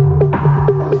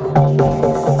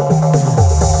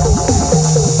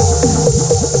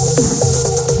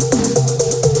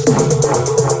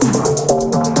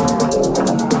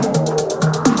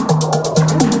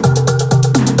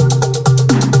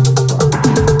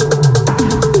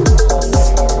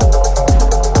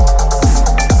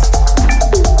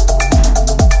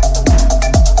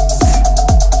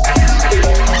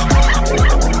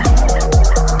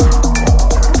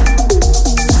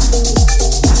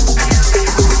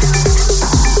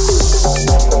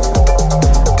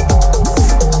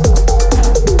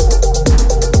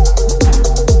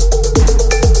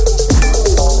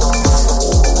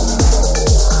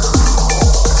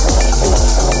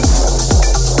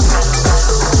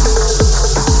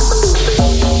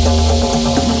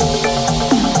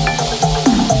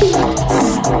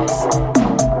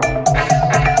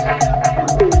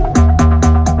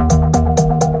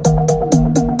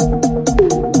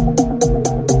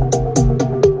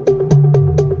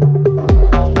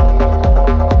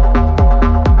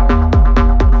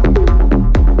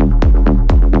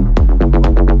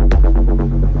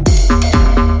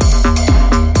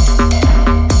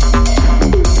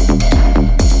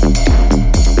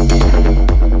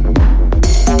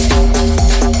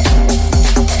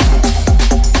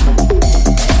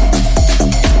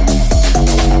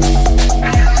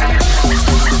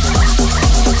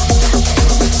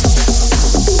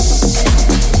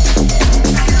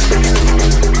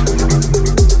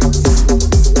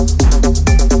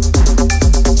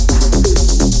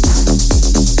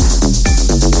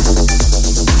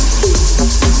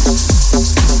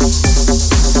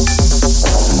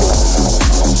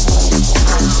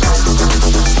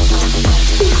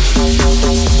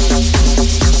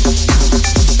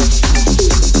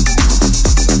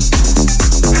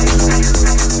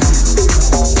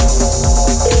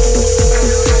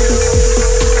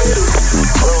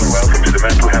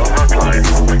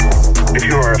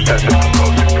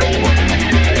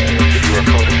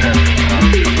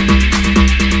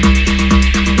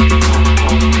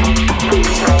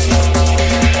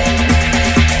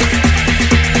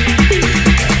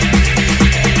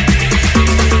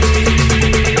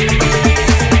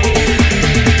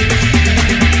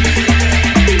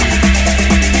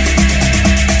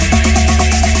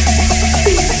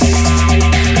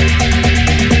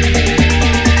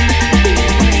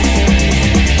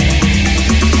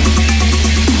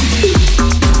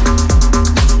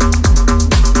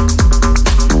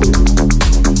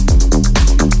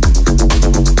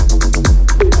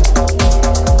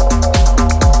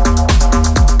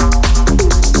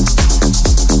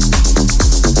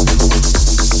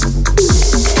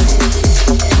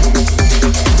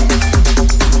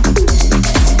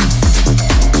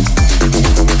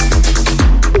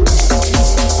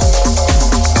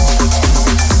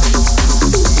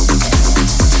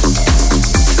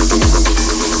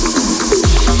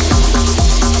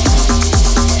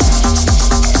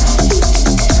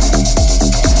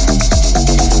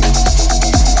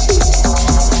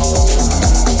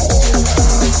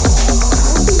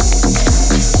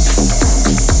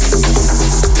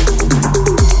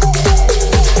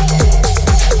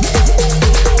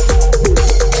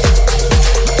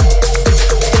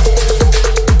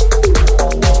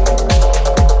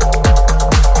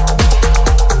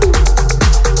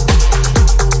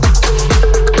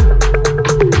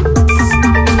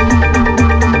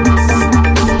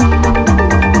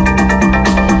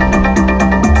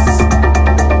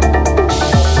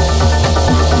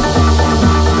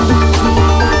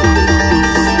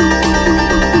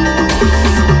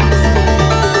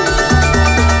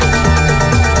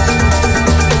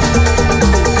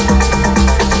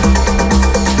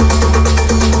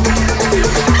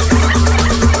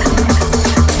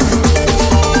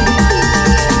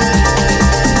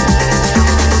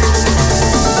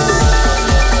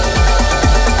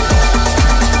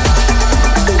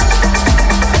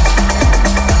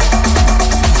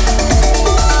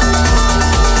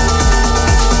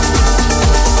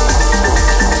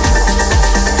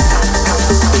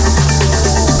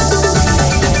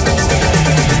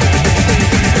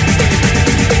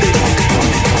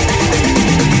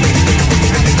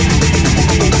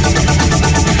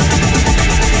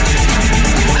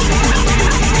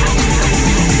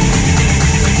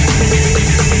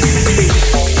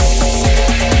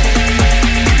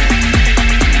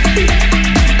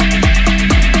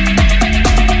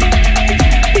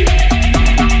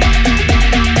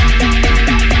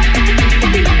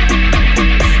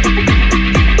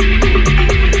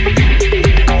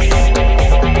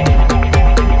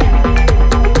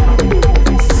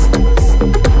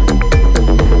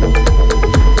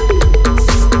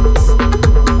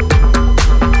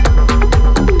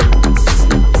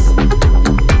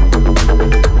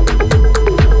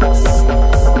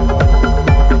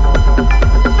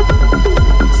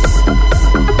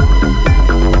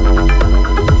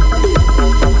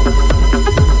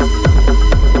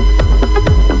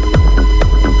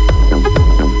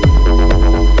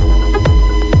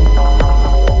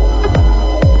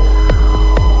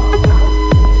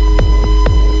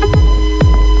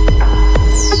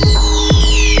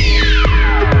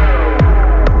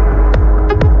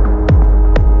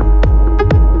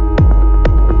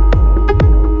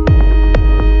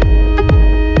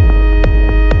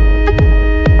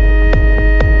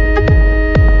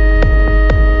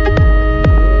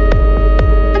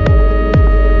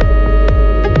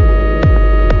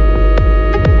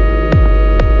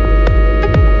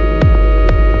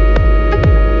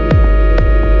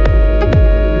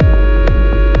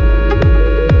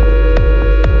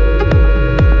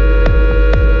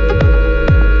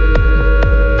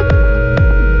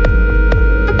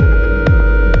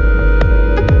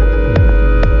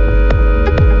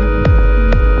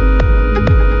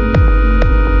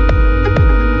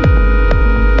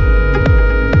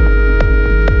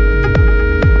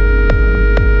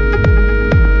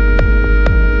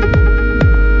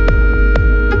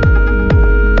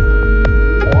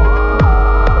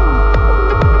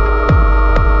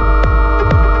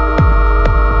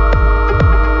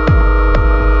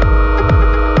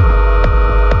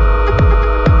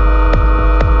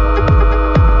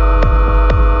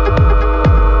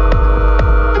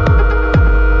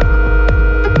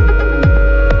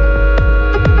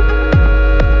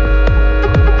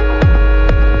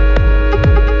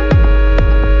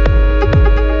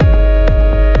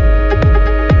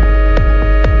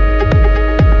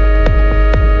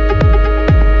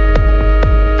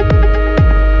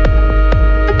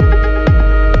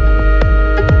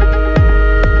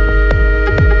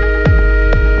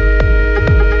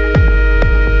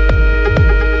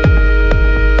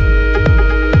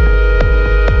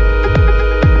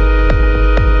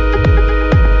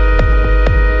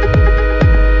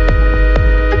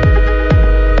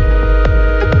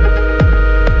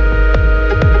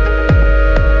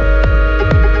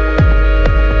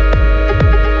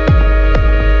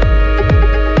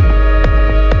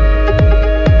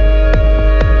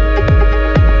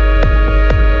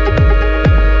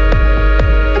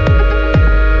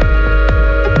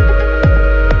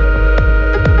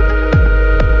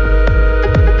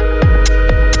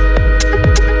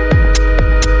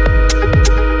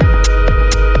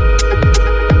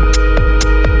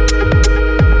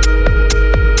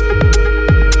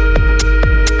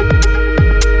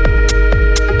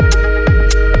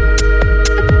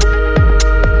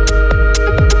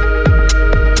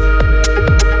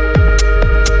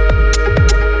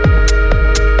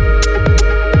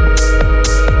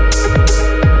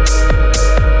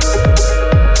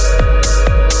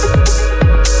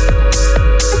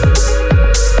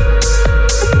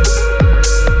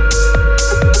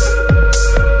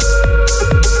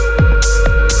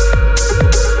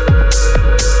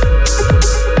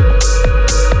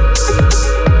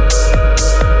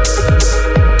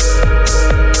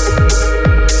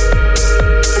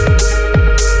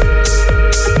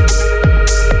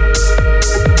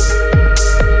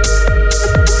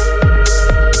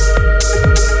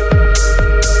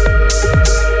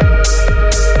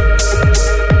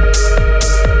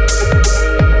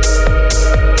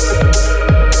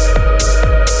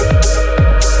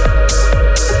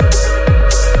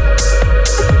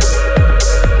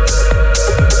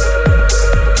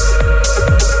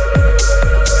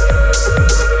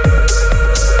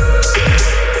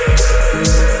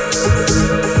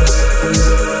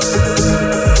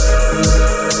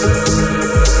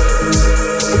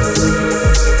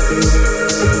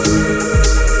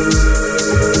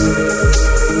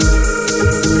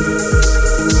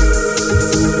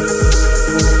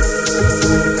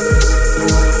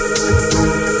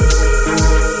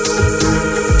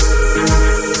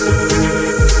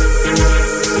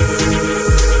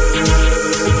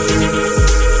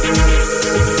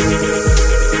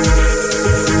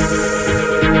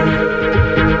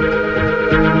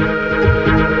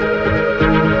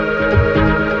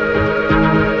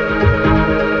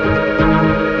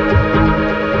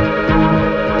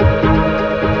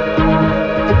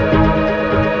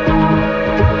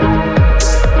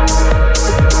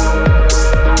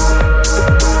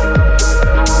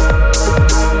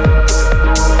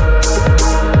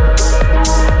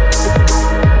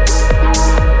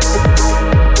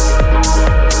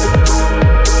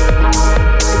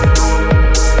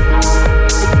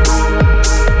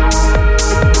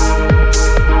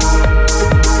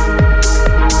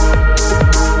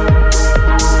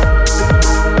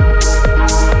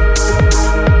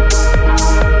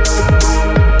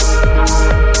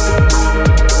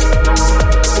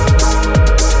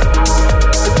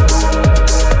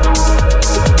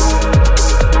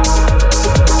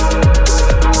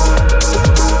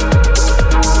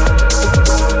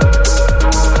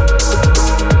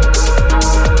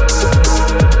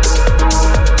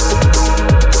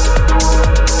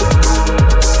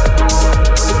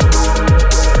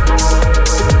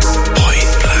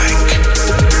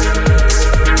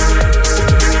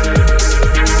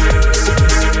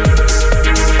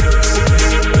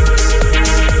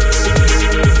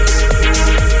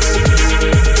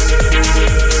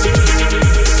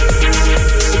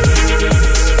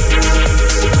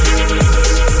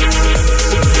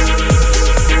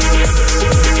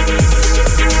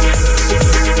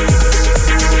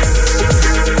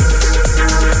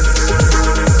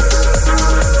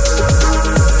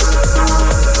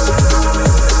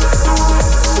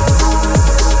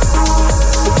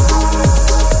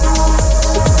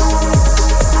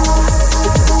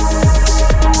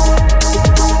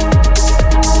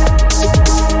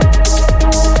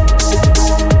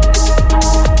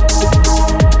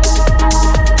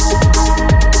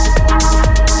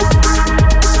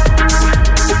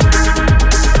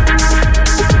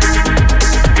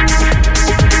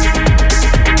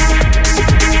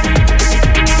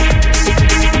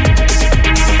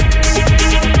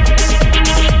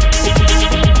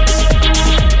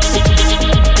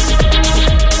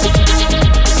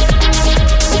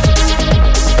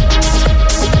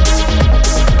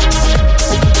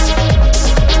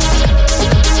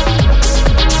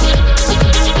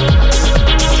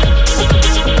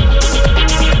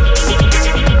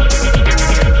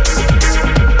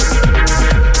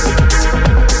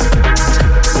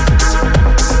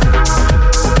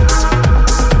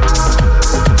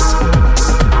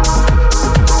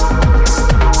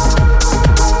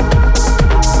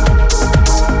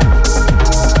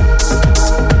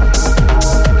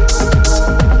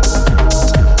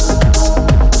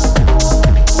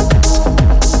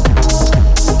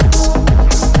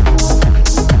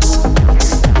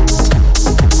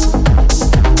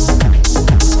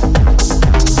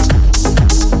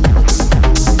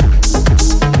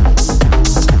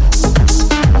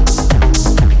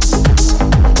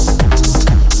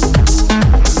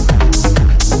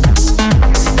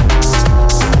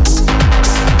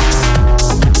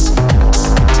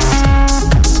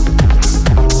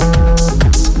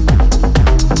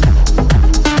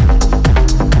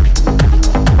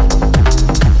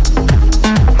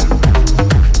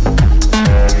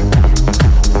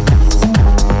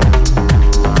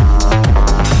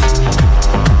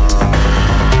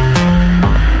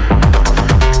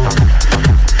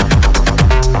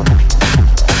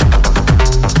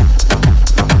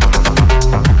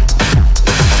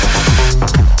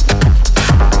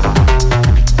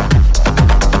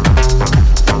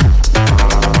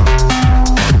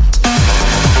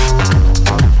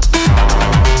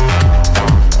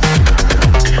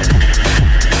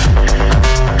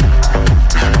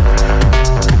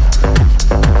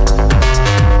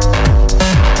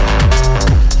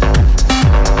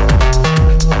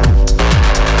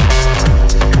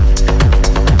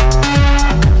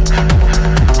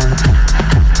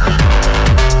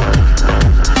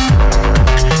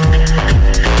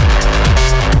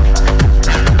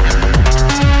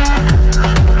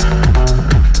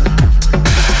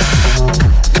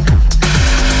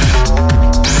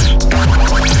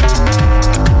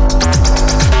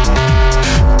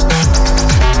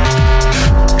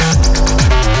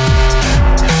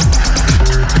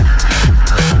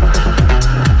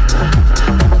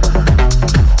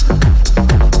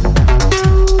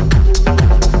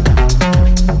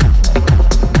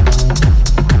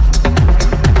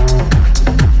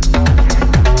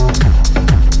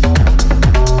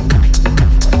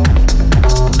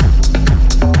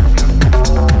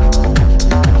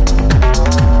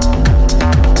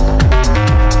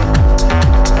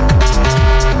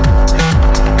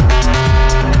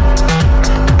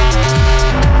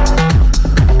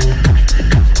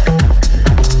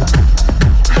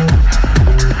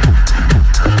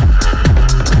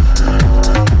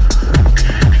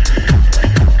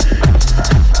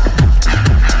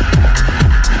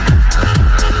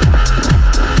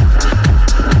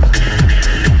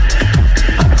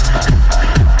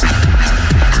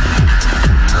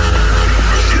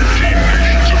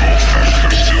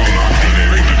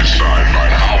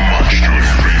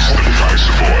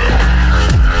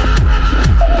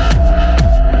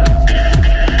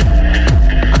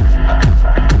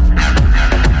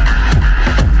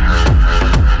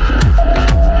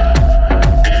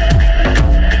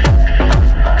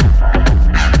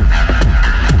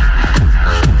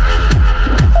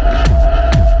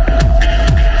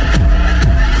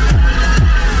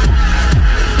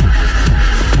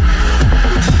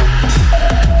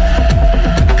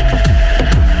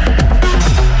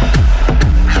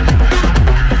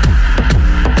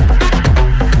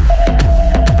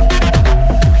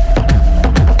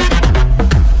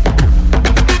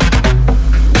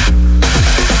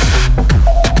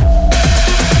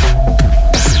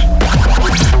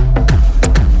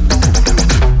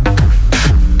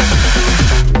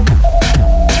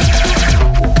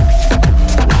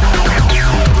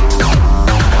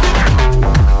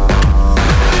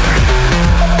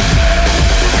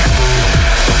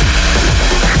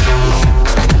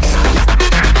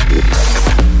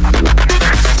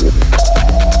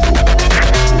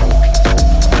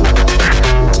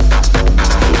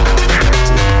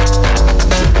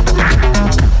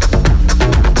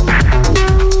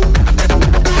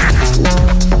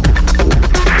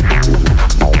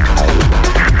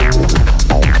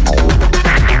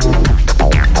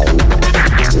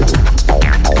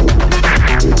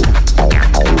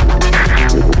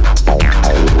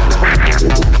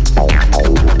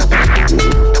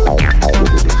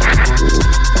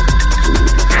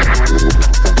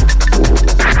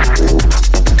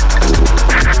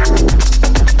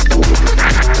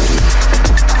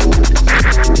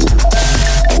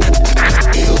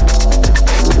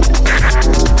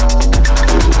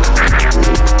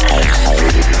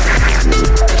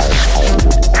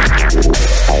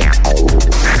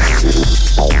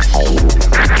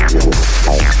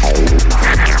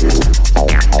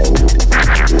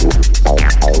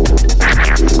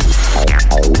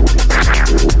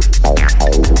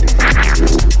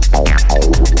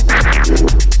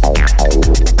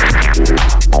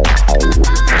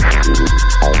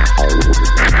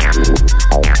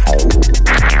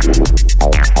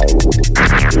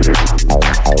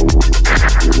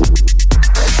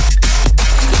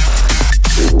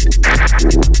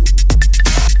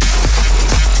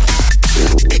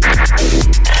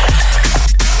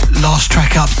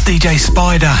 DJ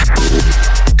Spider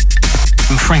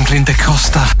and Franklin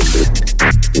DaCosta.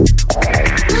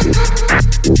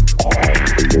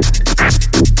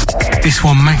 This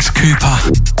one, Max Cooper,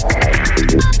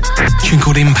 tune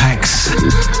called Impacts.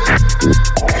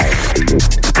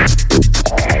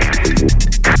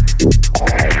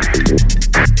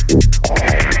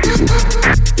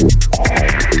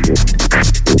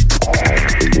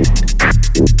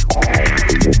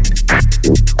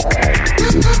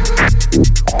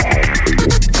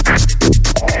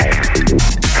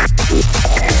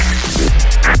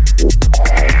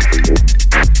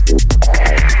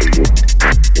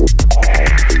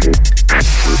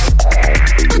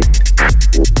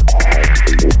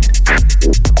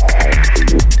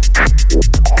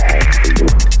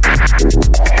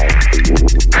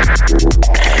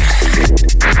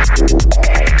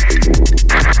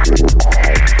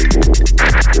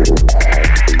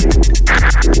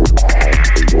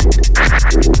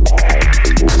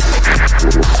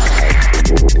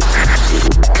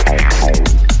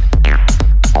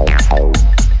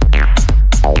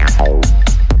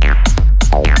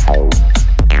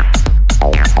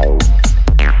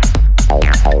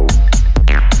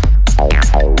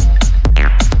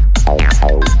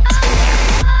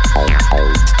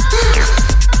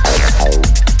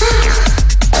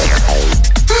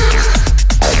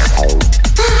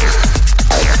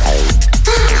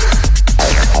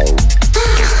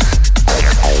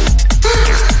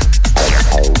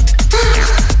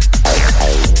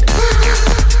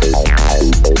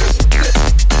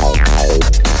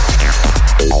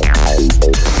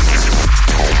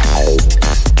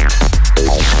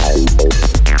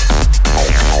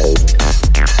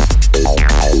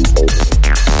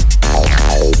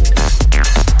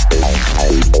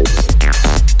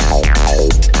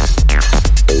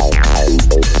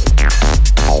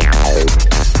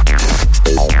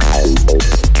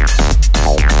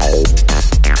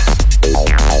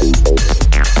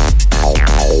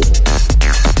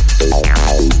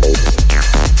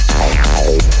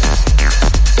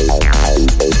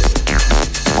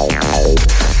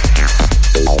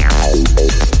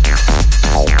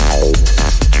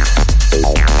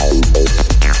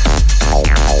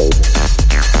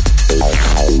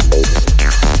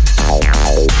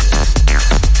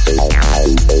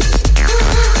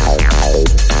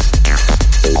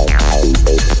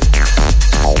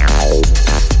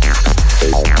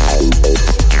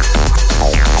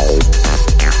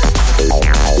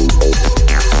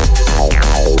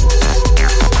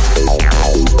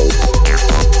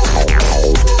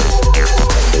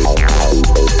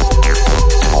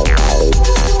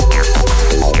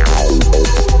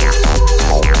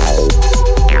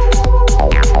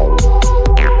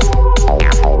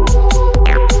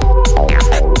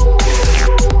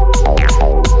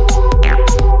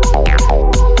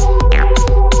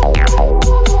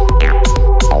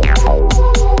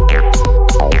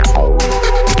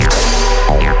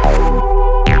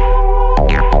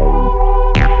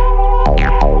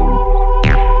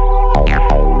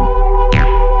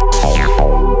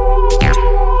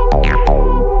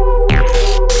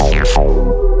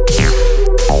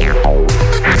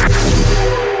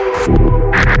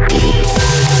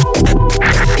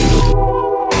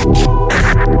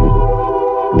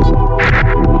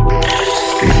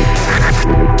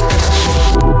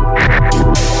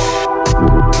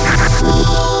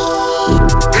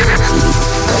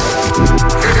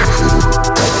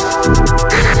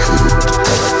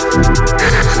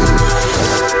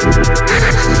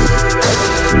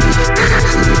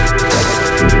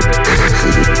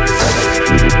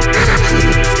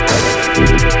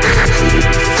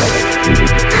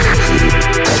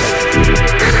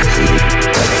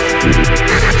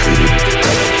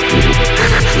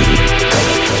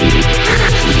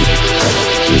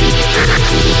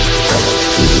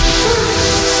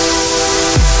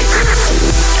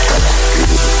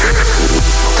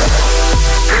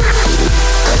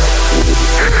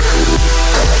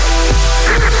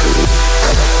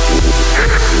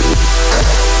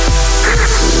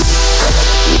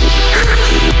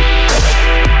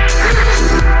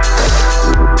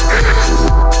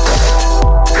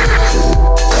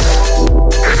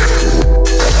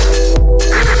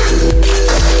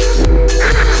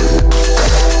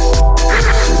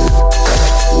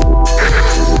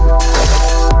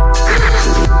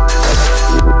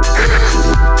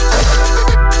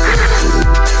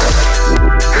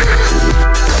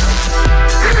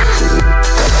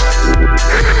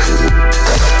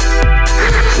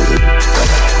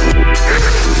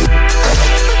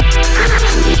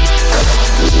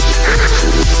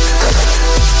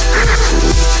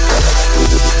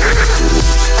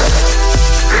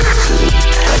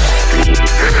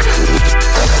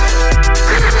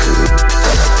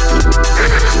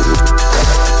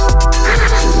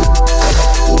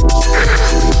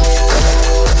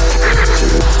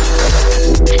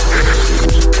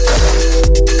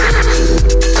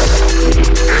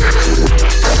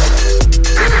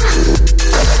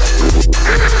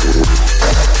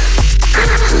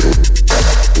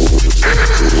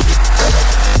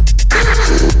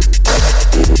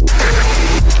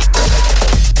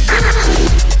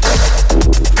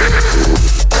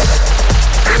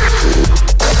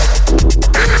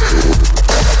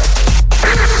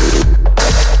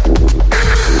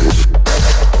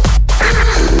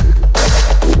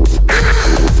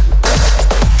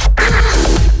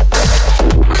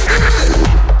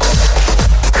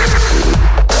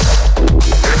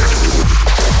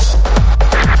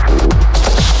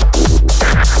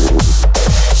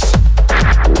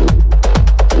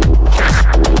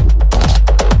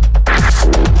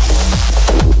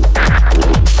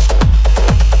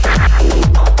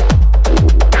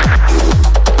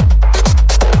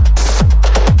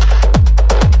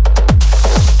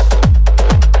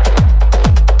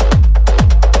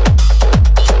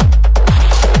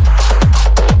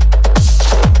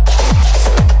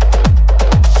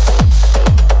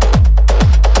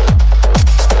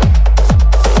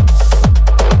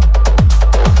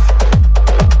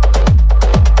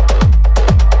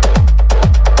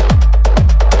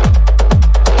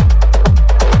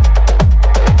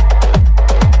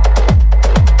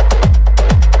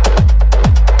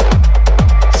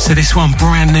 to this one,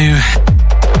 brand new,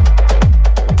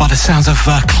 by the sounds of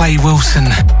Clay Wilson.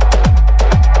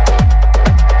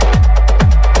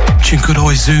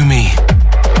 Chinkudoi Zumi.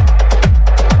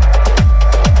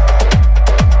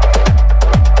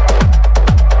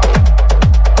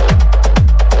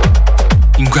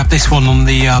 You can grab this one on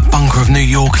the Bunker of New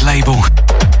York label.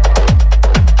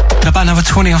 About another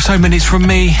 20 or so minutes from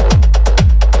me.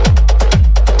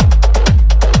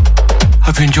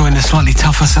 Hope you're enjoying the slightly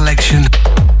tougher selection.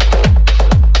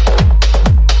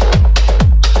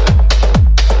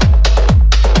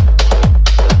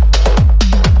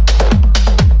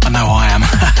 I know I am.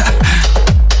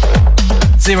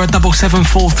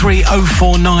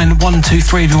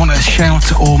 07743049123 if you want to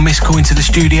shout or miss call into the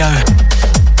studio.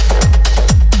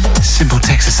 Simple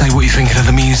text to say what you're thinking of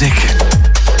the music.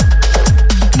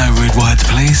 No rude words,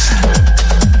 please.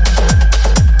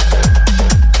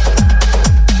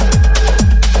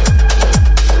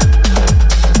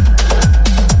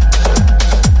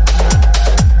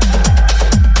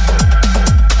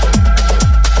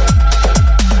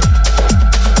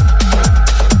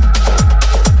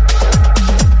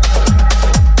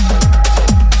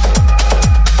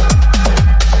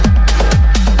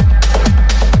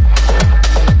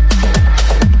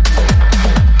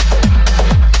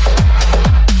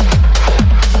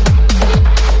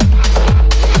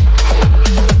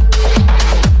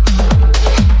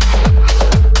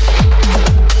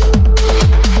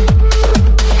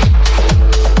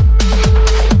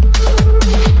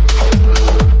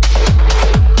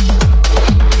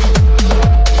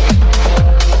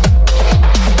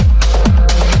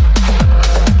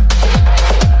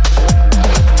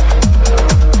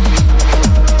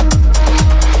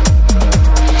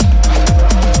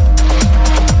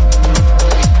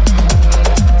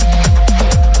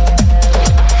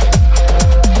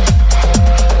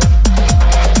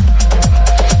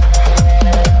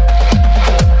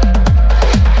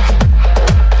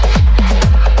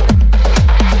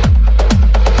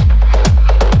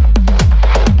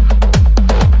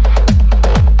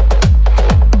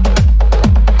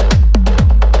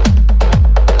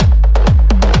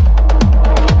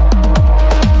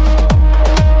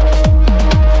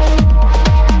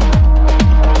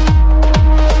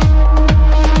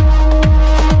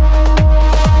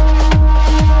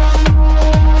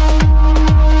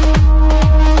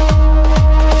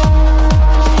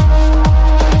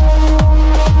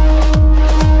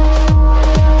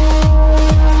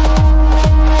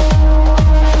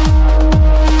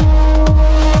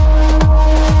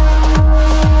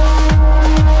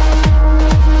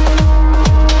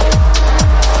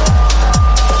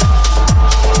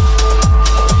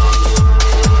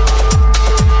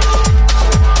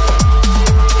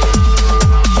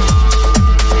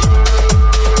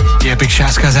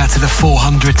 Goes out to the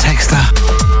 400 texter.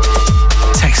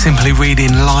 Text simply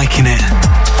reading, liking it.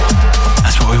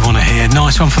 That's what we want to hear.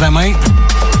 Nice one for that, mate.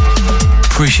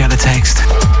 Appreciate the text.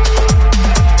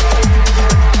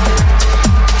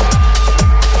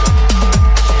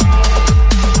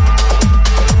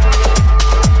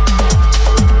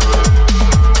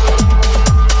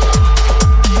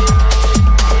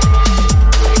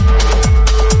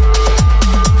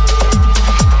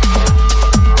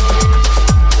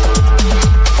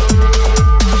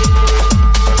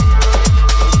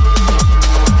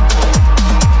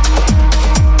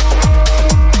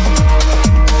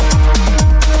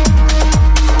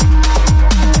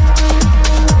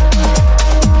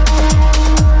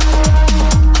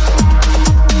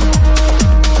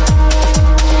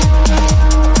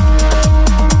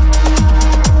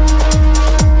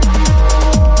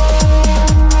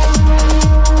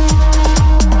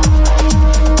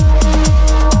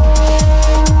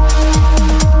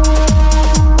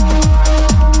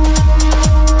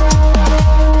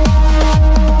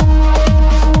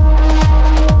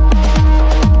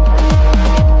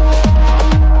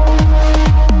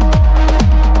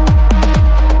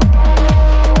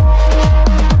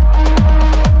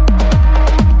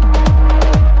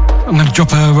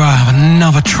 Drop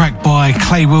another track by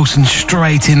Clay Wilson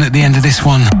straight in at the end of this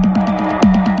one.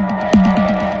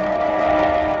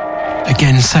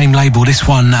 Again, same label, this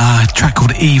one, track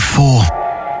called E4.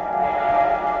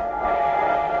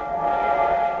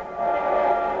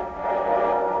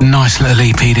 Nice little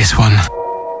EP, this one.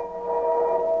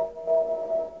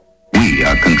 We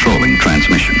are controlling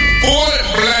transmission. Point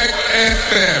Blank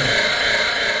FM.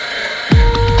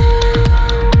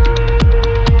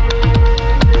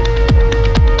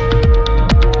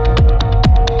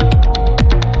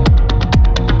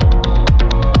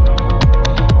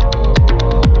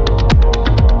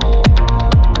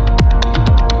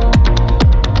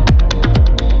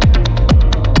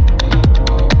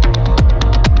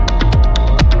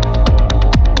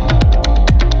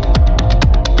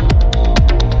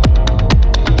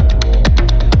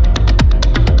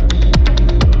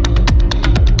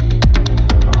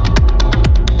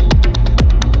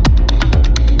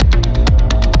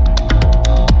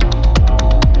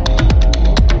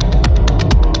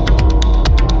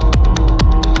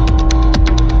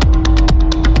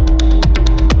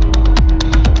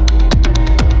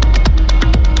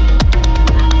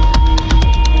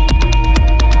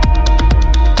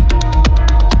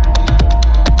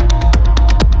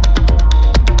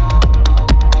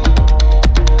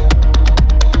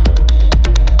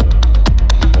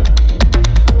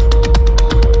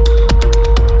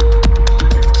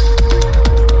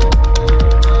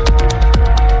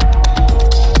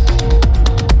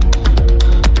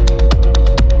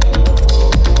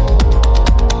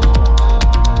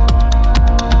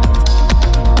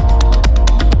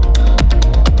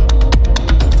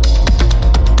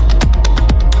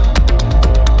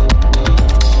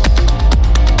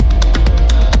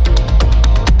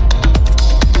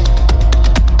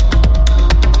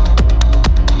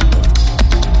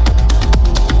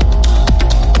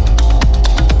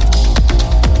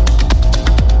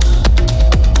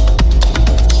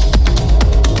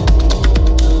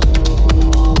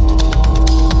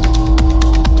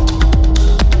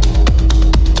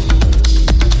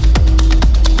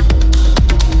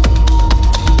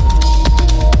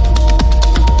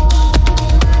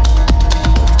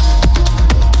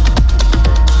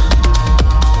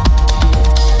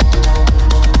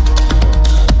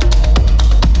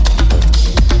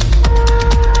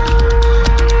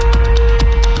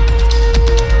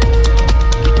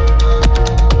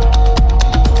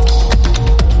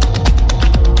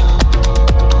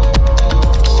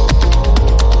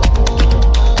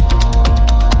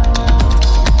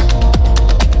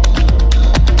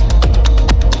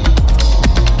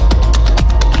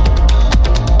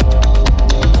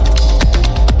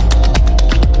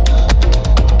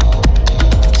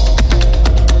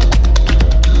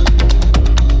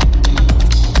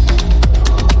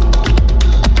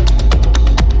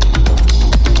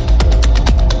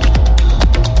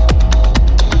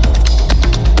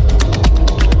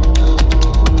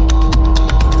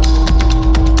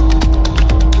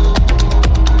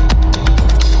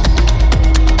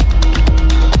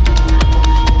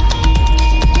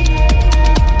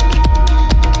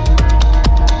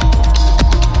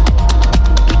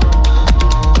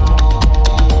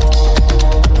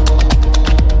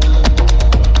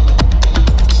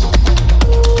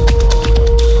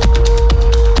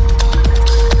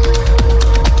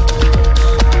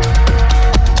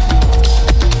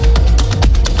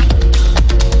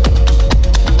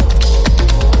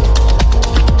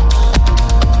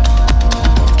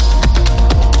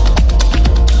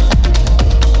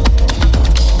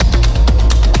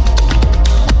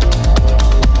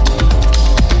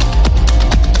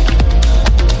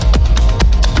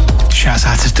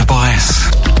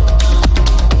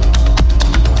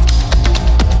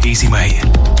 easy, mate.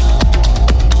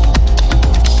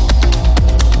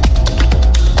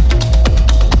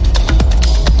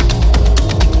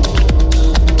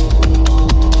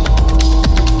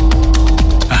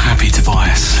 A happy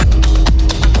Tobias.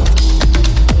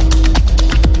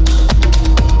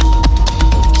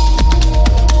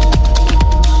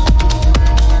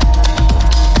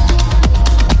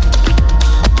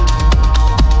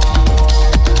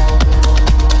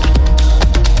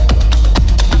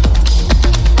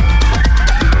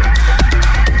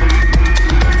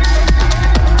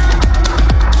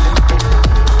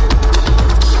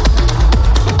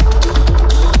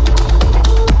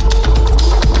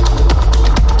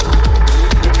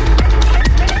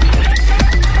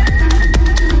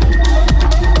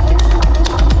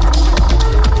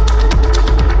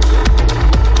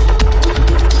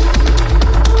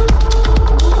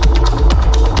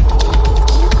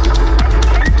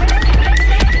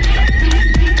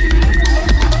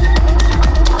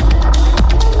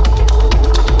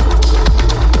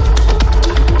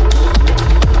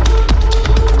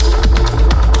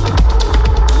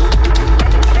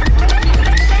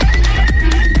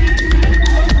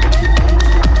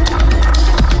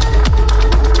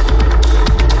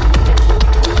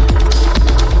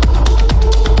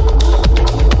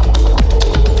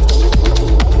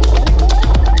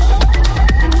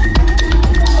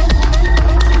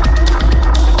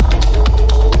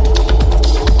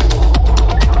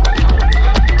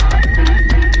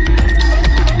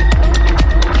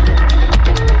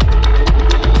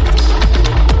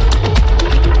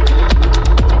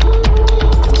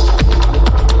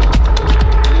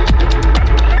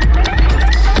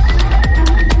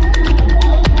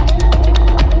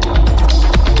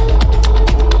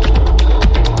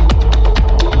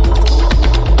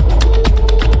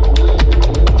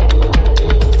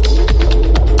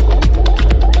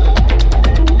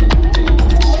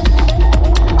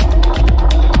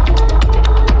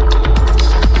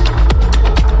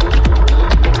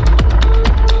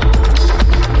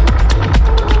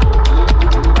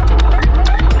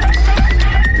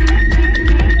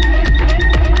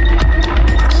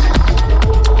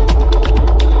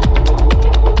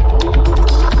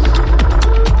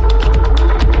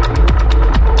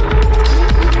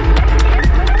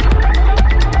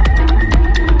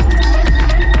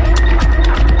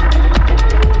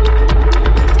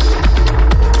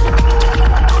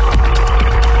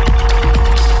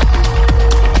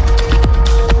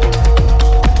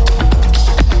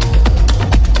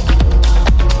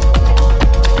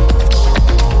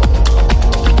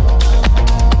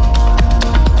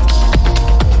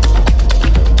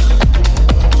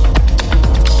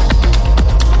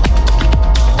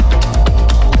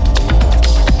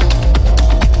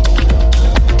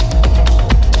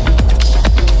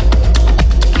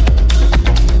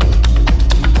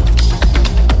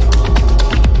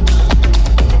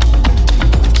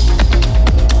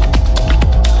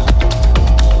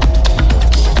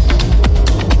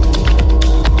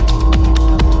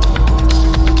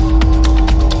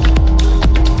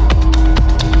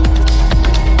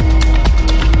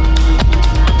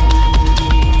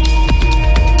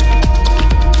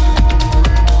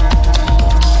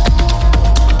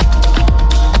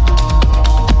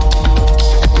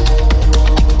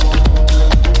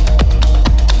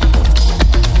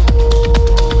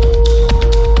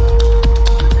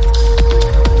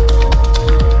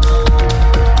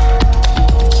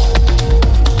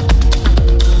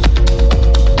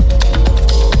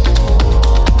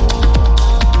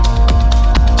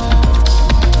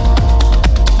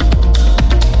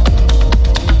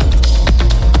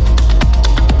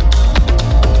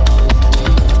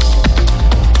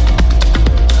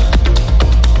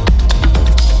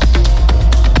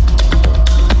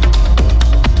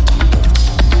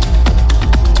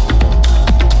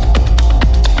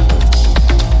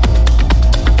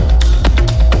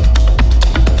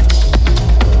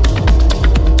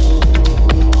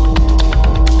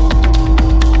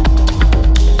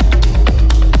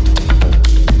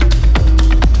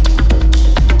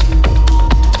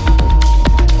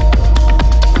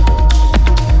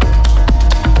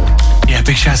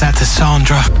 Shouts out to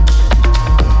Sandra.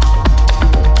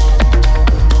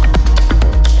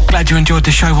 Glad you enjoyed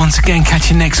the show once again. Catch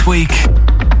you next week.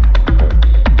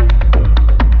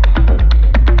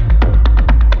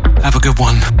 Have a good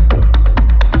one.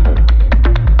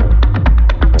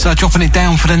 So dropping it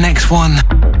down for the next one.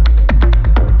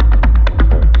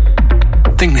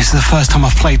 I think this is the first time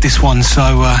I've played this one,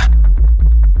 so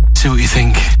see what you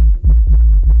think.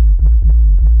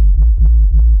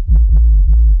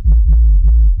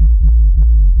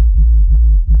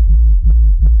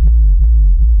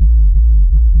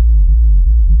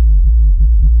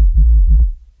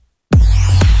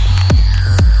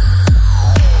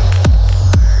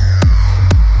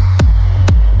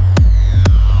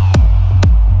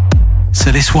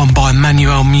 This one by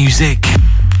Manuel Music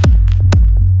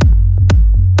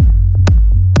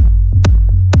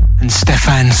and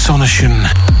Stefan Sonneschen.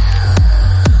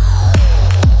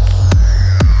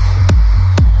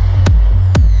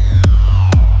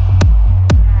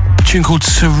 A tune called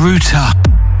Saruta.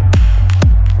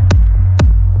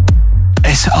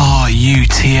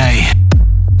 S-R-U-T-A.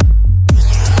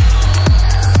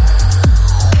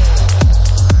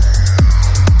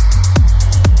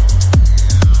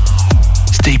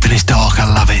 It's deep and it's dark,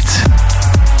 I love it.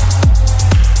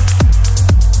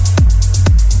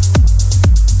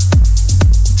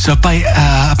 So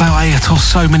about 8 or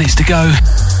so minutes to go.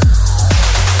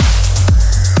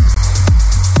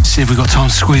 See if we've got time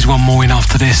to squeeze one more in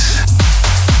after this.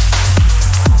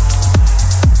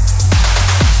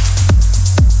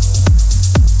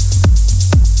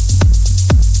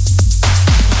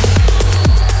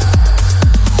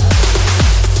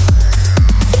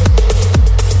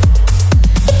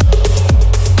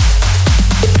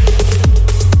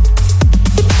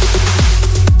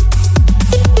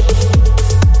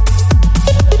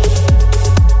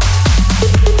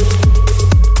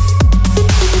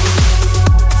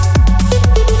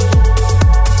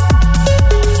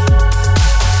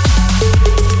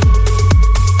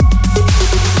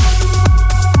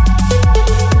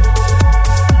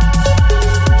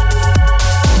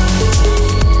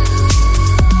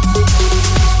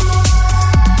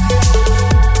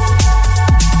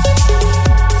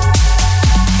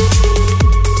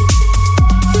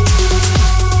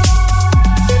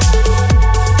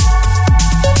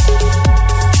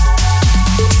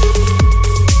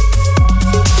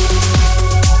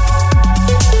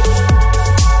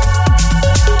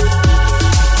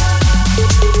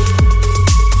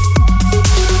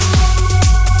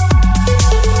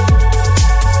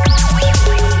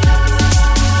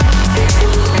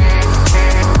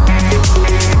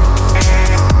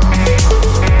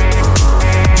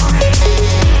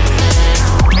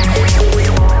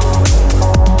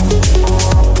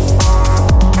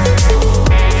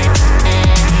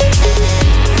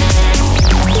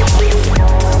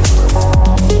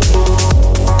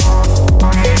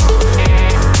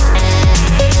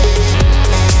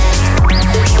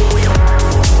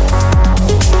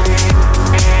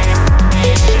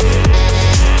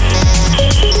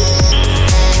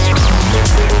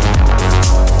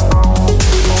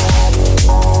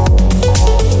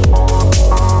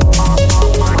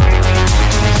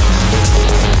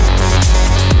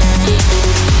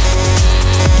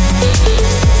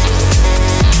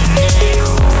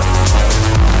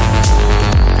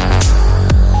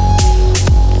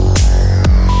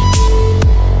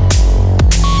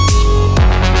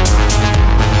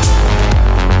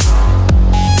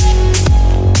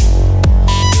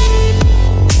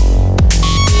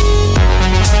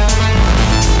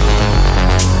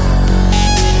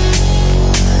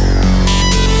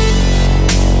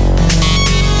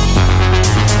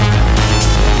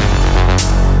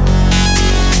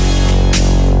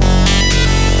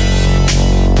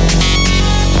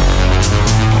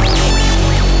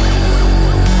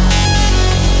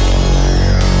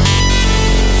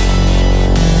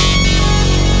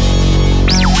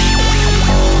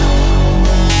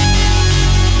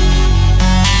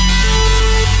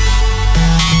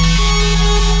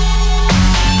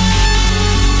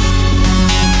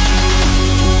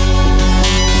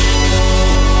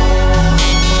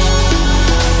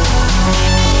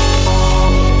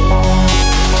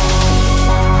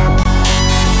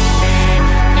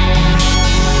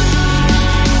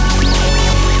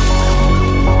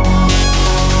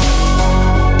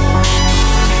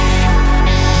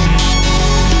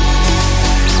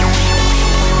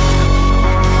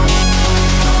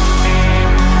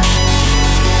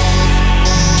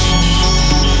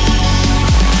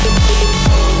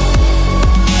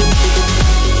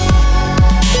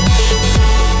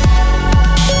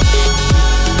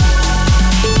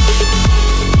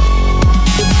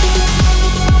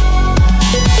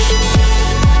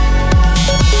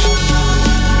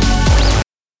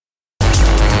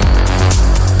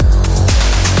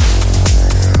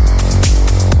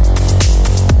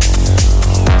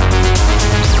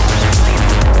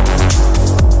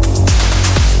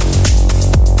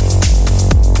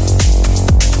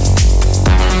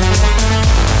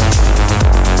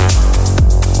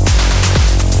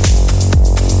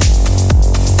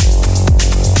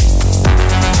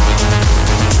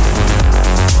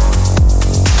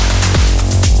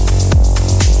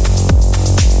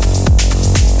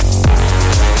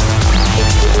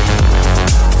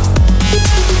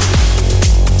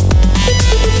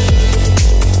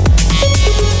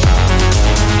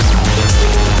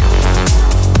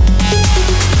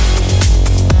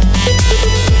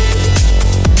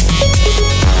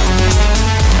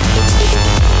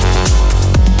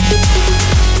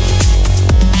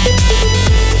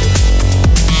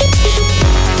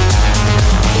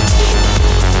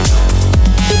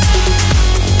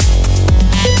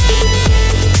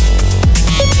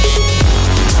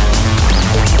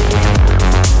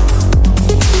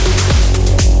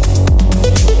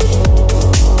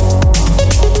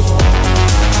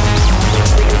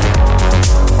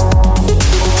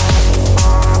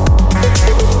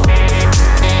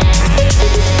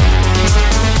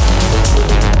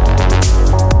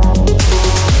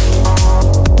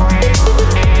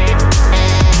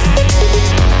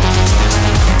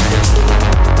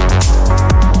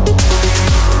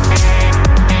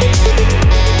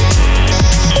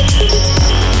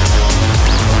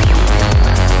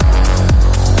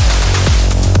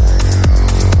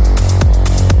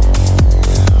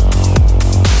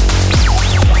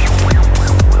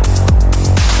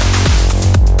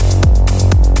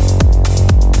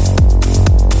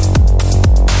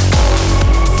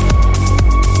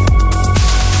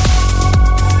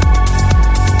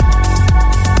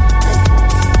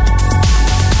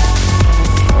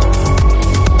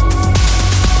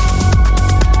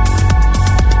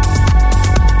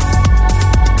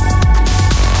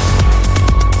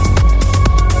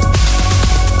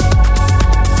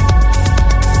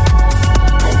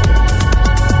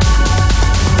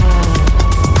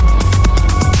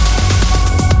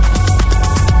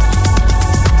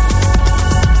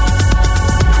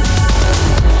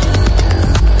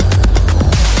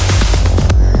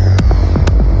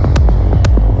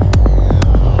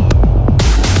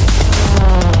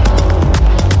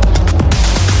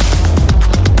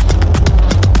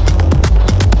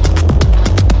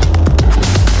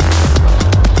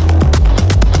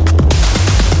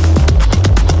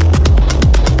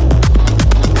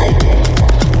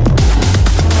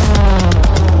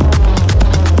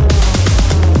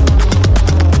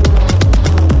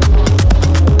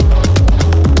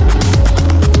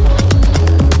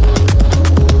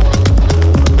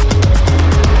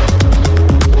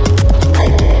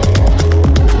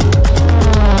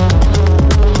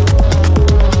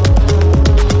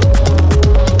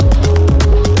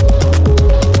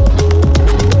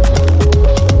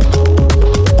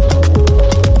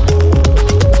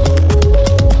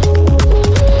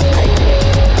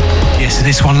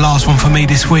 me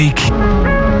this week.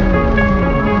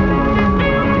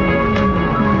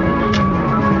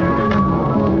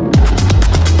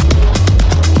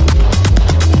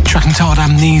 Track entitled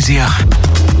Amnesia.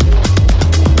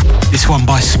 This one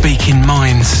by Speaking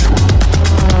Minds.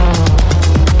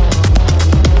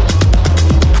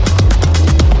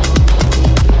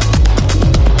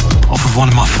 Off of one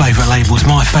of my favourite labels,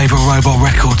 My Favourite Robot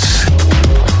Records.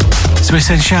 So we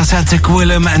send shouts out to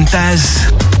Gwillem and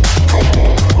Daz.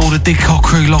 All the Dig Hot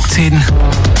crew locked in.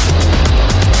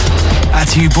 Out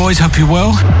to you boys, hope you're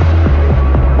well.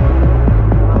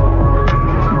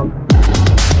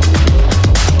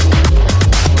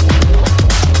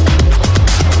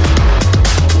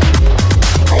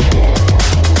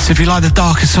 So if you like the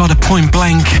darker side of Point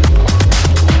Blank,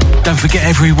 don't forget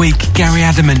every week Gary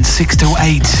Adamant 6 till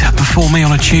 8 before me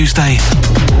on a Tuesday.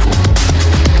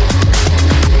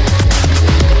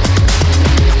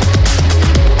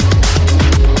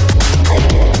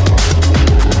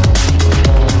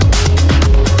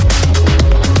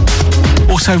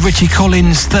 Also Richie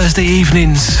Collins Thursday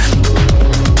evenings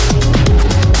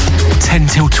 10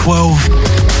 till 12.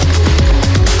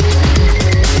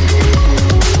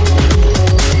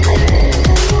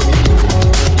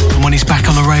 And when he's back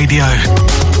on the radio,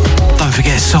 don't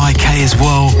forget Cy K as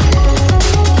well,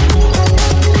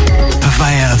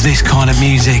 purveyor of this kind of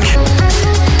music.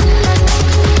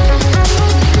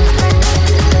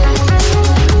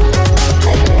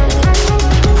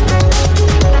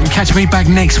 Catch me back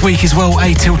next week as well,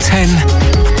 8 till 10,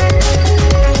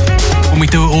 when we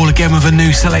do it all again with a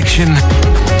new selection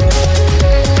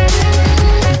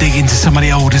and dig into some of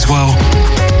the old as well.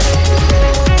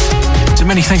 So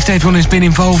many thanks to everyone who's been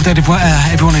involved,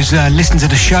 everyone who's listened to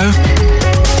the show.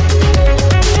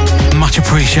 Much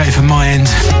appreciated from my end.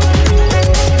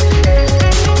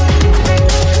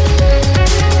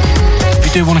 If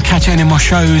you do want to catch any of my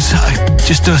shows,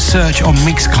 just do a search on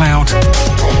Mixcloud.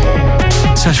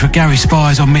 Search for Gary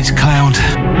Spires on Mixcloud.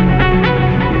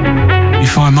 You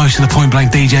find most of the Point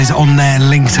Blank DJs on there,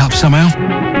 linked up somehow.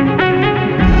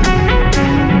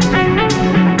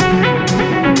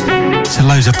 So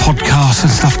loads of podcasts and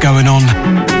stuff going on.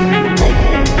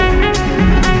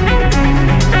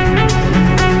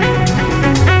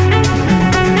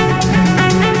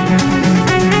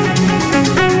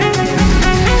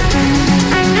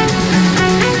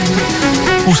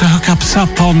 Also hook us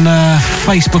up on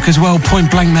Facebook as well,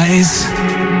 Point Blank that is.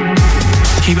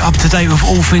 Keep up to date with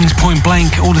all things Point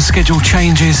Blank, all the schedule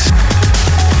changes,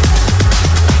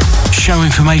 show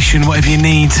information, whatever you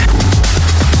need.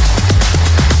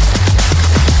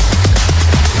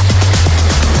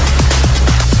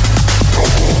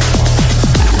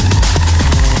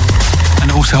 And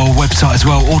also our website as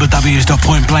well,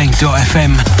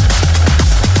 allthews.pointblank.fm.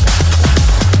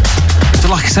 So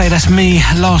like I say, that's me,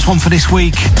 last one for this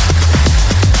week.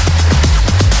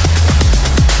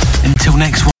 Until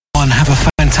next one, have a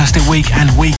fantastic week and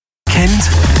weekend.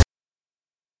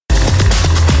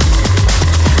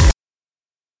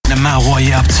 No matter what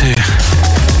you're up to,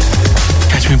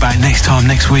 catch me back next time,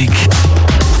 next week.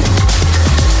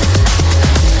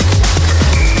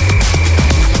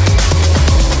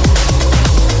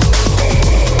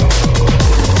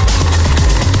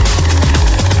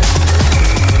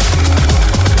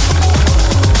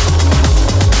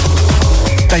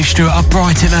 Dave Stewart up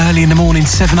bright and early in the morning,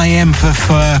 7 a.m. for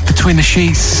Between the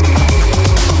Sheets.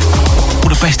 All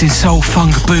the best in soul,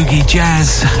 funk, boogie,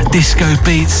 jazz, disco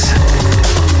beats.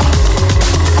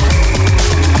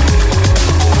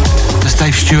 That's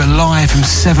Dave Stewart live from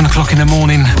 7 o'clock in the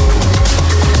morning.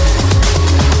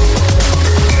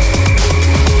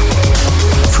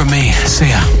 From me, see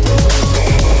ya.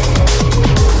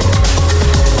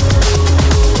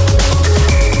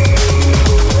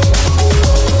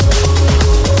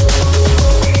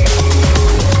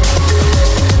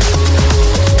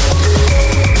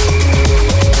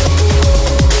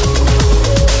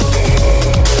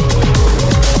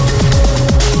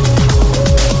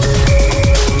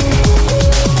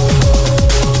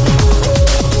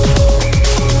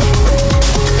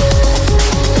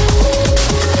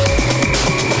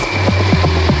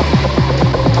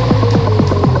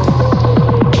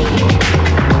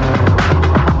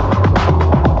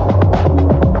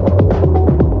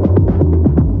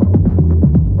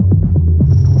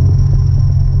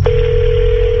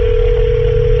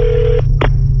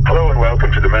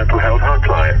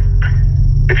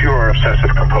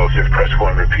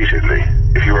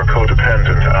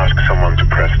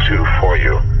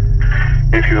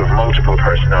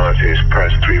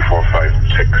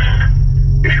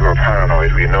 If you are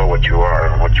paranoid, we know what you are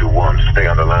and what you want. Stay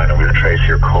on the line and we'll trace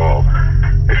your call.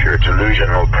 If you're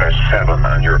delusional, press 7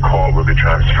 and your call will be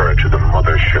transferred to the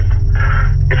mothership.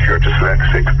 If you're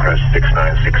dyslexic, press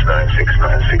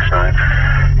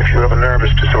 69696969. If you have a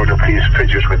nervous disorder, please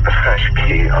fidget with the hash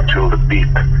key until the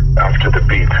beep. After the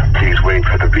beep, please wait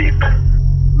for the beep.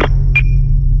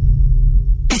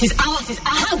 This is our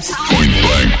house. Point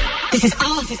blank. This is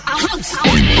our house.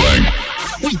 Point blank.